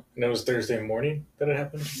 And it was Thursday morning that it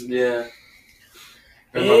happened? Yeah.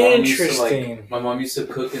 And interesting. My mom used to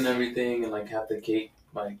cook and everything and have the cake.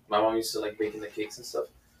 My mom used to baking the cakes and stuff.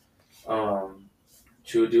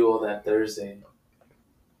 She would do all that Thursday.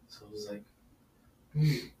 So I was like,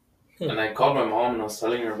 And I called my mom and I was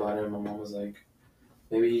telling her about it. And my mom was like,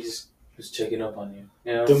 maybe he just was checking up on you.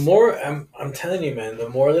 The more I'm telling you, man, the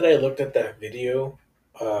more that I looked at that video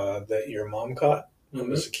that your mom caught on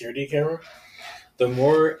the security camera, the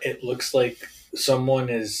more it looks like someone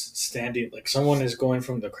is standing, someone is going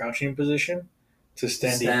from the crouching position to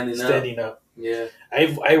Standing up. Yeah.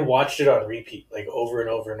 I watched it on repeat, like over and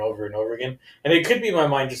over and over and over again. And it could be my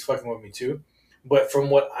mind just fucking with me too. But from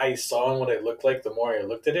what I saw and what it looked like, the more I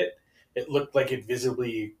looked at it, it looked like it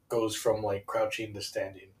visibly goes from like crouching to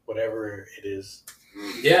standing, whatever it is.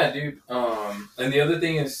 Yeah, dude. And the other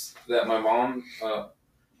thing is that my mom,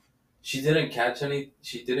 she didn't catch any.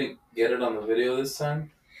 She didn't get it on the video this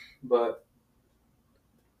time, but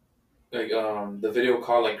like the video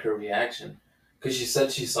caught like her reaction, because she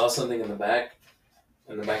said she saw something in the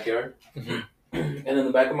backyard, Mhm. and in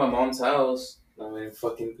the back of my mom's house. I mean,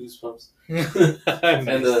 fucking goosebumps.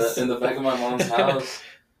 Nice. In the back of my mom's house,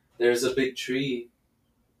 there's a big tree,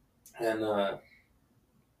 and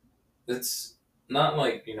it's not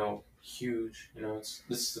like, huge.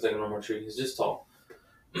 This is like a normal tree. It's just tall.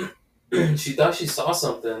 She thought she saw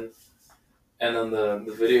something, and then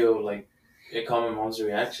the video, like, it caught my mom's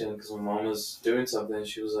reaction, because my mom was doing something.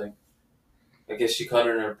 She was like, I guess she caught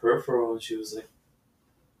it in her peripheral, and she was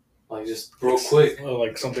like just real quick. Oh,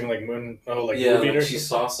 like something like moon. Oh, like Yeah, movie like or she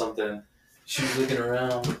something? saw something. She was looking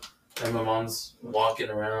around, and my mom's walking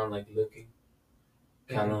around, like, looking,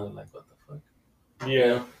 kind of like, what the fuck?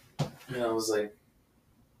 Yeah. And I was like,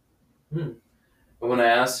 And when I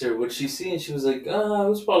asked her what she see, and she was like, it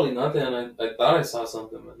was probably nothing. And I thought I saw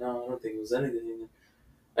something, but no, I don't think it was anything.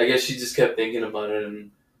 I guess she just kept thinking about it,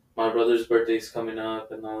 and my brother's birthday's coming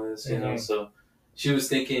up and all this, so she was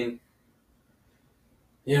thinking,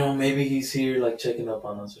 maybe he's here, like, checking up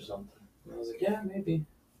on us or something. And I was like, yeah, maybe.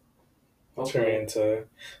 Trying to.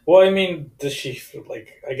 Well, I mean, does she feel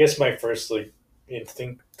like? I guess my first like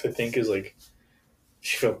instinct to think is like,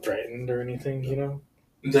 she feel threatened or anything,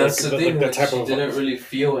 That's Like- the thing, like that like, type she of- didn't really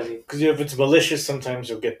feel anything. Because if it's malicious, sometimes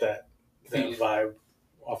you'll get that vibe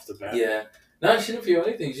off the bat. Yeah. No, she didn't feel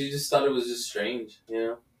anything. She just thought it was just strange,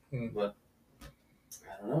 But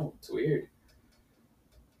I don't know. It's weird.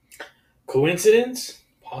 Coincidence?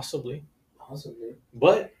 Possibly.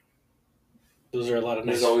 But those are a lot of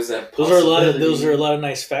nice. There's always that. Those are a lot of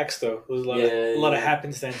nice facts, though. Those are a lot of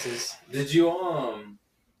happenstances. Did you I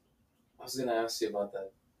was gonna ask you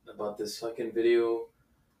about this fucking video.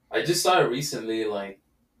 I just saw it recently, like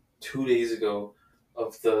 2 days ago,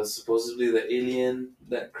 of supposedly the alien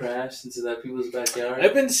that crashed into that people's backyard.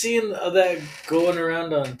 I've been seeing that going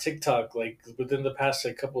around on TikTok, like within the past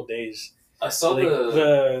like couple days. I saw like,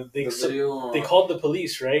 the video. They called the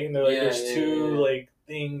police, right? And they're like, "There's two yeah. like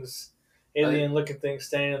things, alien-looking things,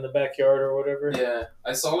 standing in the backyard or whatever." Yeah,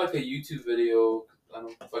 I saw like a YouTube video. I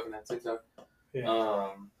don't fucking have TikTok. Yeah.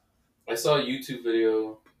 I saw a YouTube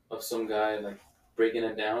video of some guy like breaking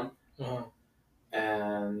it down,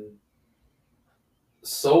 and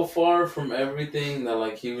so far from everything that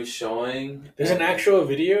like he was showing, there's an actual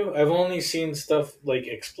video. I've only seen stuff like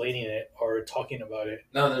explaining it or talking about it.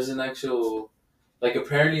 No, there's an actual, like,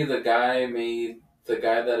 apparently the guy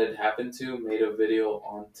that it happened to made a video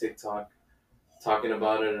on TikTok talking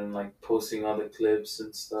about it and like posting all the clips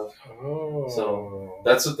and stuff. Oh. So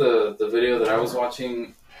that's what the video that I was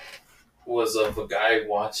watching was, of a guy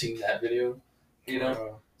watching that video,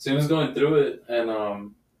 So he was going through it,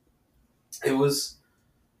 and it was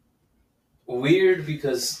weird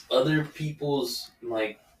because other people's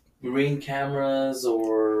like Ring cameras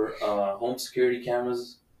or home security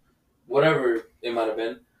cameras, whatever it might have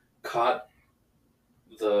been, caught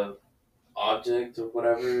the object or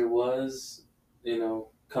whatever it was,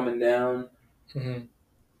 coming down. Mm-hmm.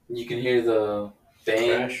 You can hear the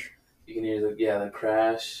bang. Crash. You can hear the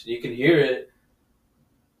crash. You can hear it,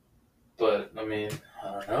 but I mean,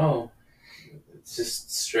 I don't know. It's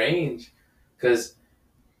just strange, because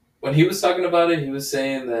when he was talking about it, he was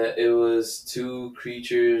saying that it was two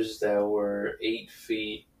creatures that were 8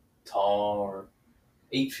 feet tall, or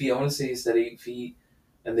 8 feet. I want to say he said 8 feet,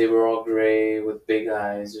 and they were all gray with big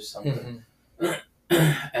eyes or something.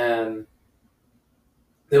 Mm-hmm. And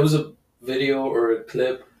there was a video or a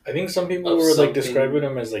clip. I think some people were like describing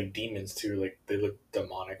them as like demons too, like they look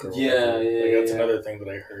demonic or whatever. Yeah. That's another thing that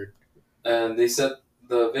I heard. And they said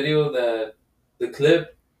the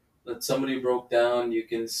clip that somebody broke down, you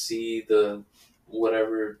can see the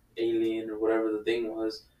whatever alien or whatever the thing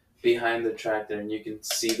was behind the tractor, and you can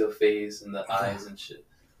see the face and the eyes and shit.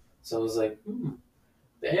 So I was like,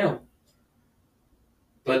 damn.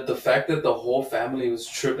 But the fact that the whole family was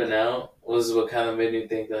tripping out was what kind of made me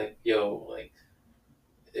think, like, yo, like,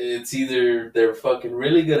 it's either they're fucking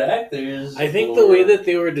really good actors. I think the way that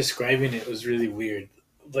they were describing it was really weird.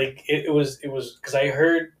 Like it was because I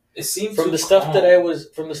heard it seemed from the stuff that I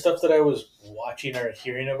was watching or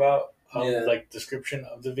hearing about, like description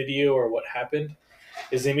of the video or what happened,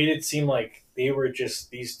 is they made it seem like they were just,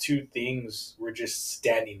 these two things were just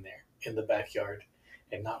standing there in the backyard,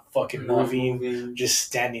 and not fucking Not moving, moving. just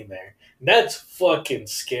standing there. That's fucking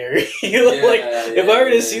scary. Like, if yeah, I were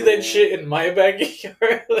to yeah, see yeah, that yeah. shit in my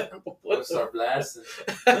backyard, like, I'll what start blasting.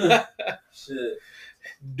 the Shit.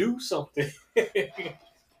 do something.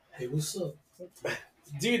 Hey, what's up?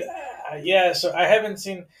 Dude, yeah, so I haven't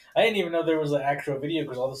seen, I didn't even know there was an actual video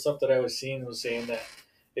because all the stuff that I was seeing was saying that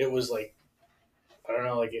it was like, I don't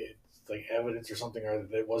know, like it's like evidence or something, or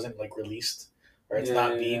that it wasn't like released, or it's Yeah,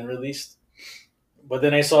 not yeah, being yeah. released. But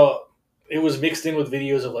then I saw it was mixed in with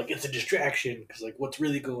videos of like it's a distraction because like what's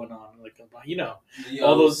really going on, like you know,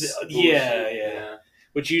 all those, yeah, yeah.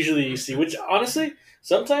 which usually you see. Which honestly,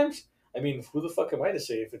 sometimes, I mean, who the fuck am I to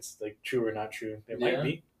say if it's like true or not true? It might Yeah.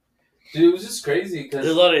 be. Dude, it was just crazy There's a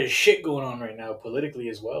because lot of shit going on right now politically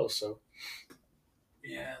as well. So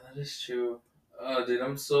yeah, that is true. Oh, dude,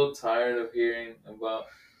 I'm so tired of hearing about.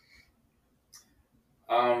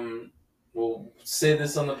 We'll say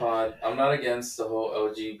this on the pod. I'm not against the whole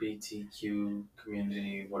LGBTQ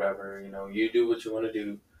community, whatever. You know, you do what you want to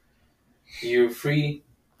do. You're free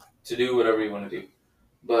to do whatever you want to do.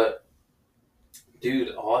 But,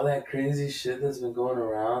 dude, all that crazy shit that's been going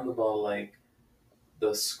around about like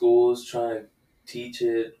the schools trying to teach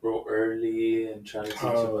it real early and trying to teach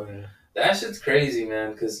oh, it. yeah. That shit's crazy,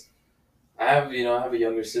 man. Because I have a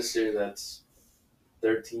younger sister that's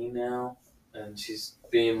 13 now, and she's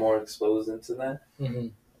being more exposed into that. Mm-hmm.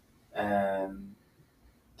 And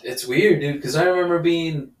it's weird, dude, because I remember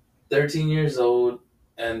being 13 years old,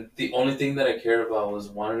 and the only thing that I cared about was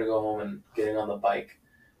wanting to go home and getting on the bike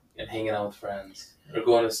and hanging out with friends or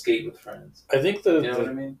going to skate with friends. I think You know what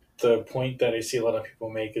I mean? the point that I see a lot of people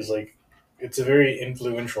make is like it's a very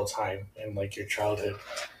influential time in like your childhood,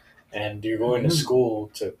 and you're going to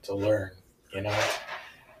school to learn, you know,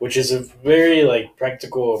 which is a very like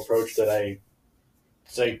practical approach that I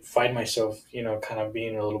find myself, you know, kind of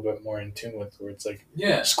being a little bit more in tune with, where it's like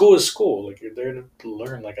Yeah. school is school, like you're there to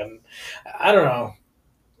learn. Like I don't know.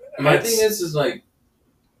 My thing is like,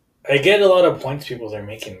 I get a lot of points people are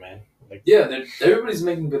making, man. Like, yeah, everybody's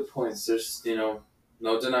making good points. There's,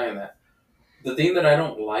 no denying that. The thing that I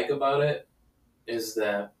don't like about it is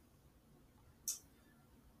that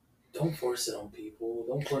don't force it on people.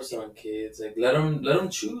 Don't force it on kids. Like let them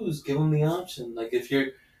choose. Give them the option. Like if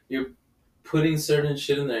you're putting certain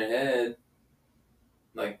shit in their head,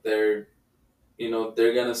 like they're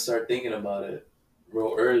gonna start thinking about it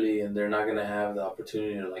real early, and they're not gonna have the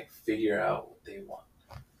opportunity to like figure out what they want.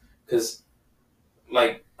 Cause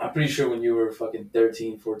like I'm pretty sure when you were fucking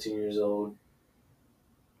 13, 14 years old,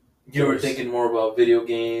 you were thinking more about video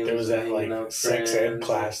games. There was that and hanging out like with sex ed friends.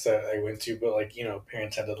 class that I went to, but like, you know,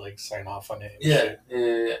 parents had to like sign off on it. And Yeah, shit.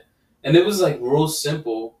 yeah. And it was like real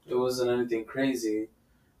simple. It wasn't anything crazy.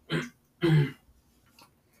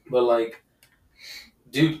 But like,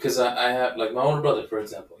 dude, because I have like my older brother, for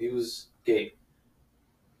example, he was gay,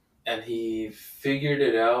 and he figured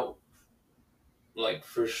it out like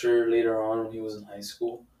for sure later on when he was in high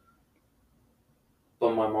school.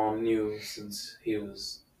 But my mom knew since he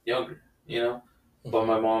was younger, you know. But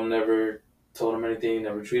my mom never told him anything,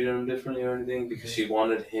 never treated him differently or anything because she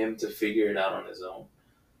wanted him to figure it out on his own.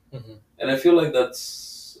 Mm-hmm. And I feel like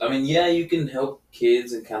that's, I mean, yeah, you can help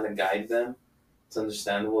kids and kind of guide them. It's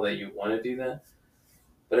understandable that you want to do that.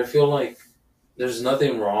 But I feel like there's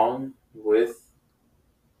nothing wrong with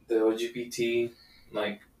the LGBT,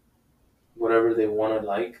 like, whatever they want to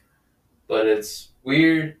like. But it's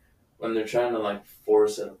weird when they're trying to, like,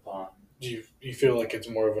 force it upon. Do you feel like it's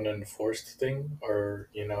more of an enforced thing, or,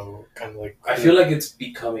 you know, kind of like... I feel like it's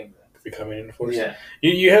becoming enforced? Yeah.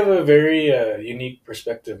 You have a very unique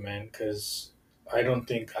perspective, man, because I don't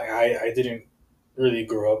think... I didn't really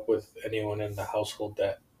grow up with anyone in the household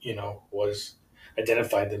that, you know, was...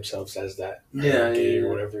 identified themselves as that, gay or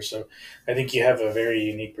whatever. So I think you have a very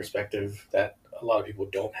unique perspective that a lot of people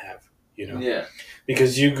don't have, you know. Yeah.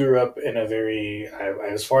 Because you grew up in a very,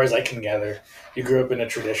 as far as I can gather, you grew up in a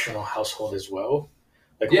traditional household as well,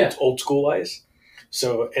 like old school wise.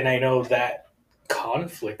 So, and I know that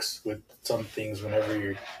conflicts with some things whenever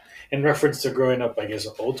you're in reference to growing up, I guess,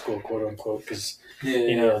 old school, quote unquote, because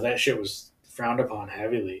you know that shit was frowned upon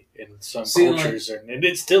heavily in some cultures, like, and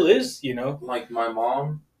it still is, you know. Like my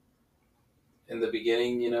mom, in the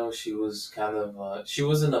beginning, you know, she was kind of she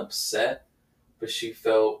wasn't upset, but she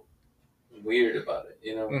felt weird about it,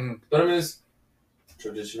 you know. Mm-hmm. But I mean, it's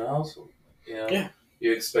traditional household, you know. Yeah.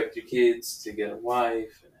 You expect your kids to get a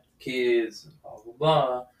wife and have kids and blah blah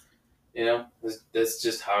blah. You know, that's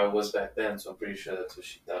just how it was back then. So I'm pretty sure that's what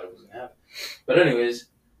she thought it was gonna happen. But anyways,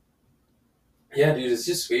 yeah, dude, it's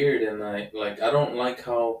just weird, and I don't like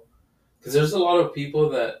how, because there's a lot of people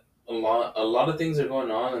that a lot of things are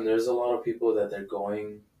going on, and there's a lot of people that they're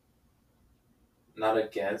going not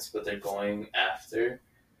against, but they're going after,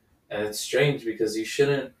 and it's strange because you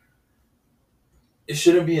shouldn't. It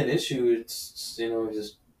shouldn't be an issue. It's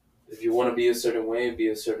just if you want to be a certain way, be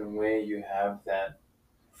a certain way. You have that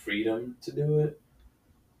freedom to do it,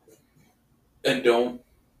 and don't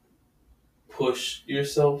push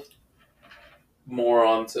yourself more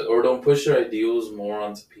onto, or don't push your ideals more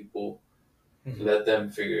onto people. Mhm. Let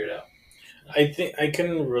them figure it out. I think I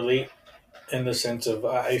can relate in the sense of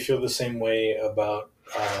I feel the same way about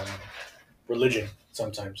religion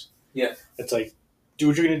sometimes. Yeah. It's like, do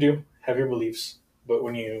what you're gonna do, have your beliefs, but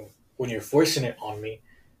when you're forcing it on me,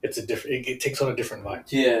 it's a different. It takes on a different vibe.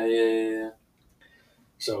 Yeah.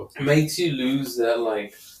 So It makes you lose that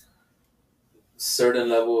like certain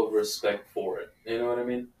level of respect for it. You know what I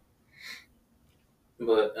mean?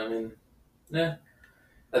 But I mean, yeah.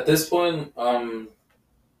 At this point,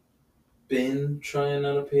 been trying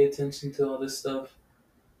not to pay attention to all this stuff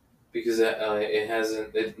because it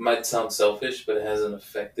hasn't. It might sound selfish, but it hasn't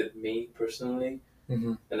affected me personally,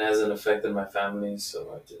 Mhm. and hasn't affected my family.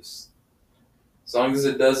 So I just, as long as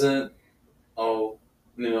it doesn't, I'll,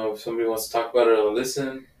 if somebody wants to talk about it, I'll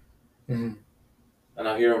listen, Mhm. and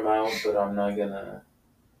I'll hear them out. But I'm not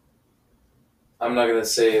gonna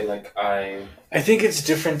say like I think it's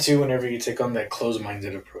different too whenever you take on that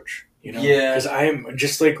closed-minded approach. Yeah. Because I'm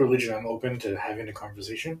just like religion. I'm open to having a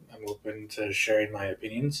conversation. I'm open to sharing my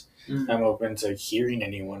opinions. Mm. I'm open to hearing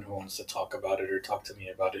anyone who wants to talk about it or talk to me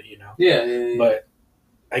about it. Yeah. But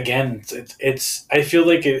again, it's I feel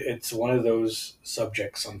like it's one of those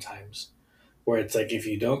subjects sometimes where it's like if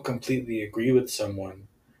you don't completely agree with someone,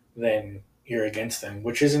 then you're against them,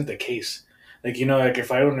 which isn't the case. Like like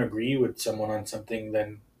if I don't agree with someone on something,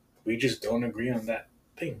 then we just don't agree on that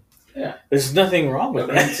thing. Yeah. There's nothing wrong with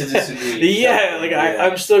Agree that. to disagree. Yeah, like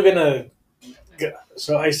I'm still gonna.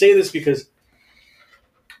 So I say this because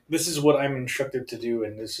this is what I'm instructed to do,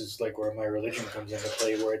 and this is like where my religion comes into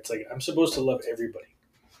play, where it's like I'm supposed to love everybody.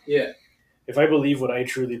 Yeah. If I believe what I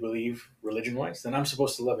truly believe religion wise, then I'm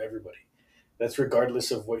supposed to love everybody. That's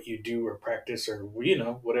regardless of what you do or practice or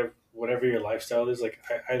whatever your lifestyle is. Like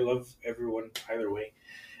I love everyone either way.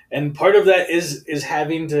 And part of that is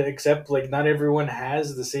having to accept like not everyone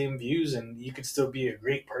has the same views and you could still be a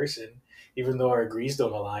great person even though our agrees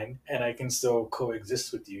don't align and I can still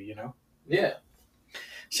coexist with you. Yeah.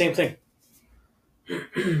 Same thing.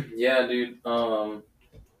 Yeah, dude. I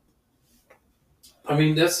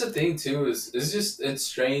mean, that's the thing too. It's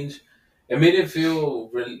strange. It made it feel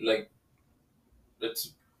really like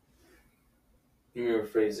it's. Let me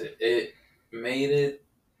rephrase it. It made it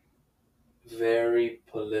very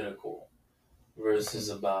political versus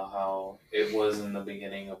about how it was in the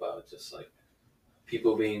beginning about just like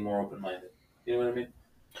people being more open minded. You know what I mean?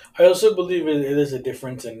 I also believe it is a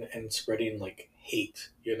difference in spreading like hate,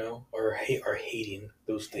 or hating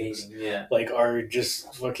those things. Hating, yeah. Like are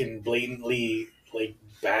just fucking blatantly like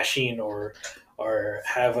bashing or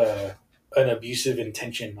have an abusive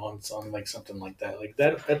intention on like something like that. Like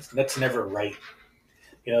that's never right.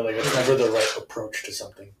 Like that's never the right approach to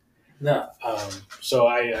something. No. So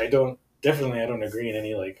I don't agree in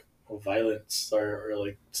any like violence or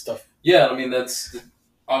like stuff. Yeah, I mean that's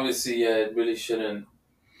obviously it really shouldn't.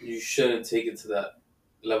 You shouldn't take it to that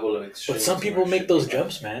level of extreme. But some people make those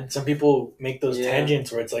jumps, man. Some people make those Yeah.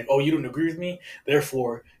 tangents where it's like, oh, you don't agree with me,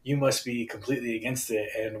 therefore you must be completely against it,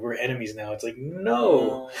 and we're enemies now. It's like,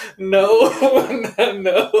 no.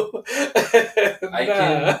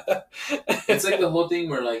 It's like the whole thing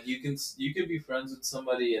where like you can be friends with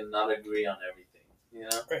somebody and not agree on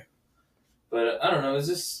everything, Right. But I don't know. It's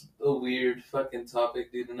just a weird fucking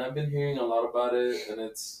topic, dude. And I've been hearing a lot about it, and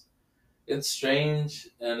it's strange,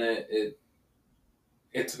 and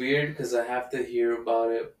it's weird because I have to hear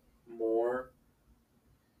about it more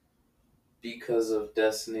because of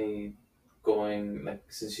Destiny going, like,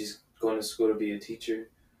 since she's going to school to be a teacher,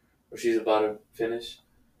 or she's about to finish,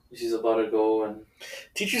 she's about to go and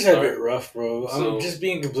teachers have it rough, bro. So- I'm just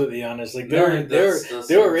being completely honest. Like Yeah, they're that's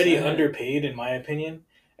they're what I'm already saying. underpaid, in my opinion,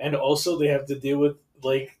 and also they have to deal with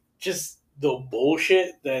like just the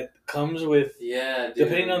bullshit that comes with. Yeah, dude.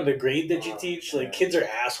 Depending on the grade that you Oh, teach, yeah. like kids are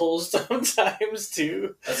assholes sometimes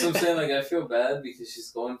too. That's what I'm saying. Like, I feel bad because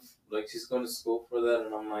she's going to school for that,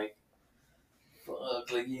 and I'm like,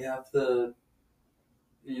 fuck. Like, you have to,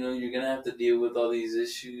 you're gonna have to deal with all these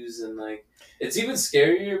issues, and like, it's even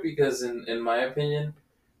scarier because, in my opinion,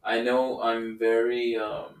 I know I'm very,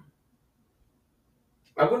 I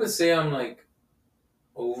wouldn't say I'm like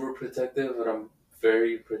overprotective, but I'm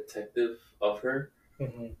very protective of her.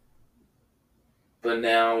 Mm-hmm. But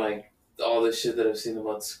now, like, all the shit that I've seen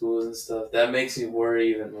about schools and stuff, that makes me worry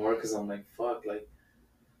even more because I'm like, fuck, like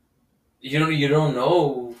you don't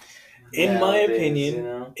know. In my Nowadays, opinion, you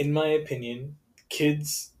know? in my opinion,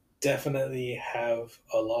 kids definitely have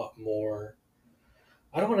a lot more.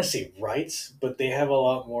 I don't want to say rights, but they have a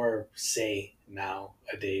lot more say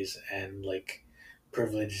nowadays, and like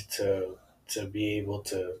privilege to be able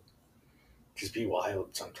to just be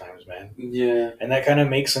wild sometimes, man. Yeah. And that kind of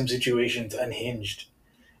makes some situations unhinged.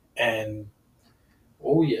 And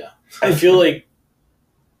Oh yeah. I feel like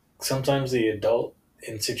sometimes the adult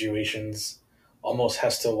in situations almost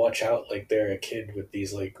has to watch out like they're a kid with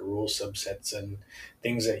these like rule subsets and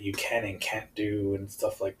things that you can and can't do and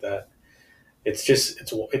stuff like that. It's just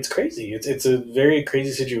it's crazy. It's a very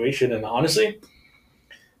crazy situation, and honestly,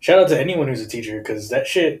 shout out to anyone who's a teacher because that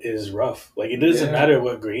shit is rough. Like it doesn't Yeah. matter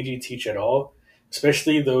what grade you teach at all,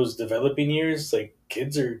 especially those developing years. Like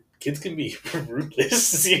kids can be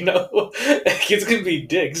ruthless, you know. Kids can be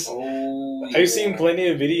dicks. Oh, I've seen plenty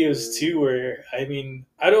of videos too where I mean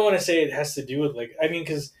I don't want to say it has to do with like I mean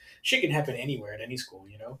because shit can happen anywhere at any school,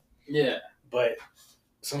 you know. Yeah. But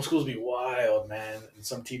some schools be wild, man, and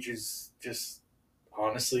some teachers just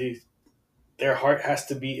honestly their heart has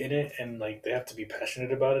to be in it and like they have to be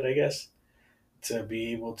passionate about it, I guess, to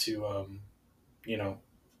be able to you know,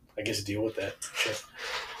 I guess deal with that shit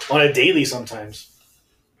on a daily sometimes.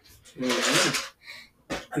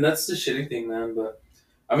 Mm-hmm. And that's the shitty thing, man. But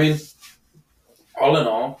I mean, all in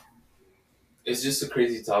all, it's just a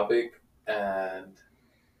crazy topic, and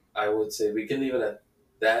I would say we can leave it at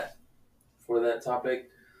that for that topic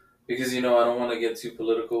because I don't want to get too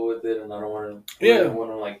political with it, and I don't want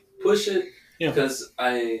to like push it because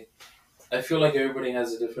I feel like everybody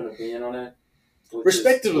has a different opinion on it.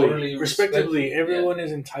 Respectively, Totally everyone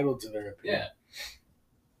is entitled to their opinion.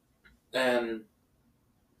 Yeah. And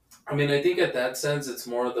I mean, I think at that sense, it's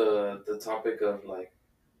more the topic of like,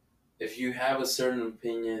 if you have a certain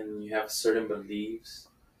opinion, you have certain beliefs,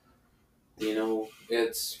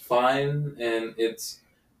 it's fine, and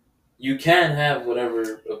you can have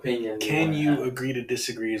whatever opinion. Can you have. agree to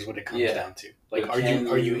disagree is what it comes down to. Like, But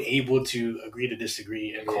are you able to agree to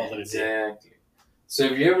disagree and call it a day? Exactly. So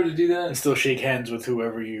if you're able to do that, and still shake hands with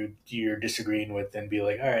whoever you're disagreeing with, and be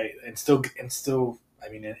like, all right, and still, I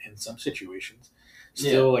mean, in some situations,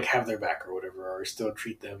 still like have their back or whatever, or still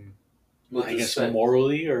treat them, with I respect. guess,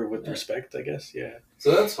 morally or with respect, I guess, yeah.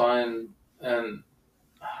 So that's fine, and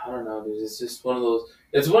I don't know, dude. It's just one of those.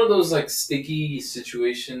 It's one of those like sticky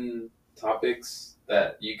situation topics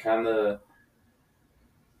that you kind of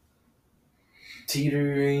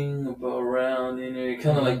teetering around. You're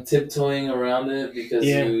kind of like tiptoeing around it because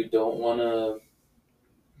you don't want to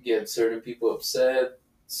get certain people upset.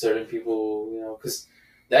 Certain people, because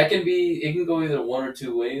it can go either one or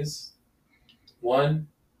two ways. One,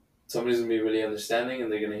 somebody's gonna be really understanding and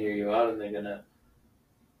they're gonna hear you out and they're gonna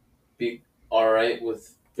be all right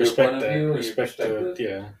with your point of view and your perspective.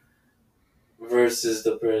 Yeah. Versus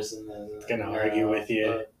the person that's gonna argue with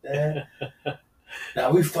you.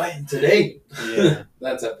 Now we're fighting today. Yeah.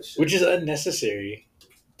 That type of shit. Which is unnecessary.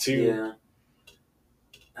 Yeah.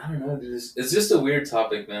 I don't know, dude. It's just a weird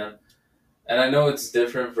topic, man. And I know it's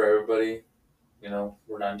different for everybody.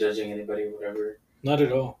 We're not judging anybody, whatever. Not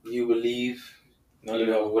at all. You believe. Not at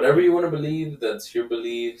all. Whatever you want to believe, that's your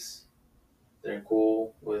beliefs. They're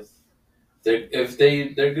cool with. If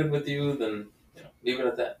they're good with you, then leave it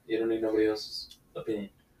at that. You don't need nobody else's opinion.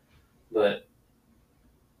 But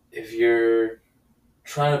if you're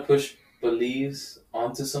trying to push beliefs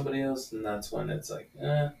onto somebody else, then that's when it's like,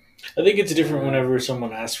 I think it's different whenever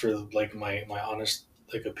someone asks for like my honest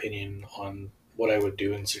like opinion on what I would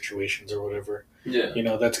do in situations or whatever. Yeah.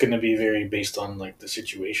 That's going to be very based on like the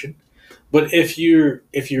situation. But if you're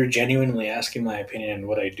genuinely asking my opinion on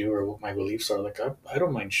what I do or what my beliefs are, like I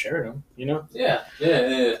don't mind sharing them. Yeah.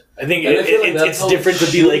 I think it's different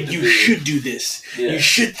to be like you should do this. Yeah. You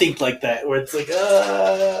should think like that. Where it's like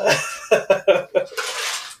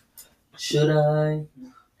should I?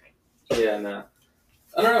 Yeah, no.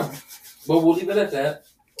 I don't know, but we'll leave it at that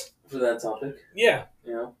for that topic. Yeah.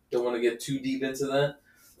 Don't want to get too deep into that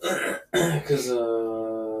because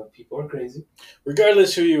people are crazy.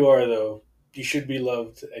 Regardless who you are, though, you should be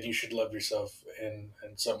loved and you should love yourself in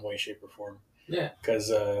some way, shape, or form. Yeah. Because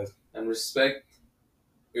and respect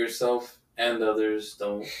yourself and others.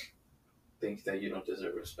 Don't think that you don't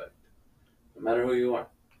deserve respect, no matter who you are.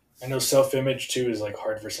 I know self-image too is like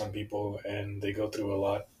hard for some people, and they go through a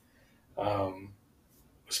lot,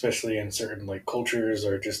 especially in certain like cultures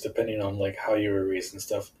or just depending on like how you were raised and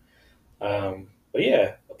stuff. But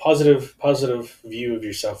yeah, a positive view of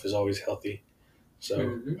yourself is always healthy. So,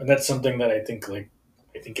 and that's something that I think like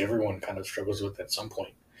I think everyone kind of struggles with at some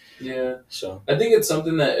point. Yeah. So I think it's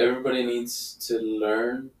something that everybody needs to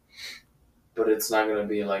learn, but it's not gonna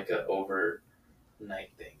be like an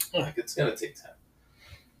overnight thing. Like it's gonna take time.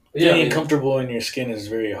 But getting comfortable in your skin is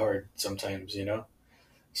very hard sometimes,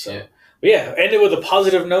 So, Yeah. But yeah, end it with a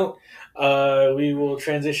positive note. We will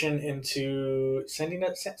transition into send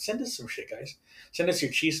us some shit, guys. Send us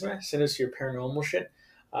your chisme. Send us your paranormal shit.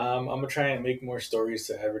 I'm gonna try and make more stories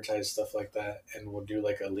to advertise stuff like that, and we'll do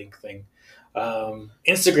like a link thing.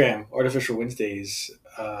 Instagram, Artificial Wednesdays.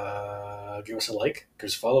 Give us a like, give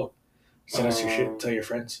us a follow. Send us your shit. Tell your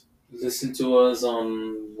friends. Listen to us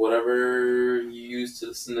on whatever you use to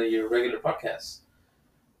listen to your regular podcast.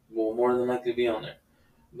 We'll more than likely be on there.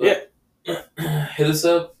 But hit us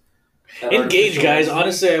up. Engage, guys.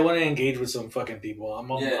 Honestly, I want to engage with some fucking people.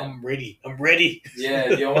 I'm ready. I'm ready.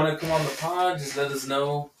 Yeah, if y'all want to come on the pod, just let us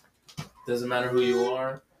know. Doesn't matter who you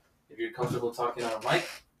are. If you're comfortable talking on a mic,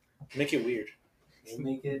 make it weird.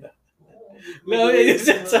 Make it. No,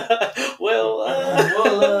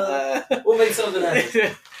 we'll make something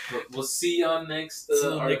happen. We'll see y'all next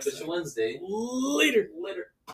Artificial Wednesday. Later. Later.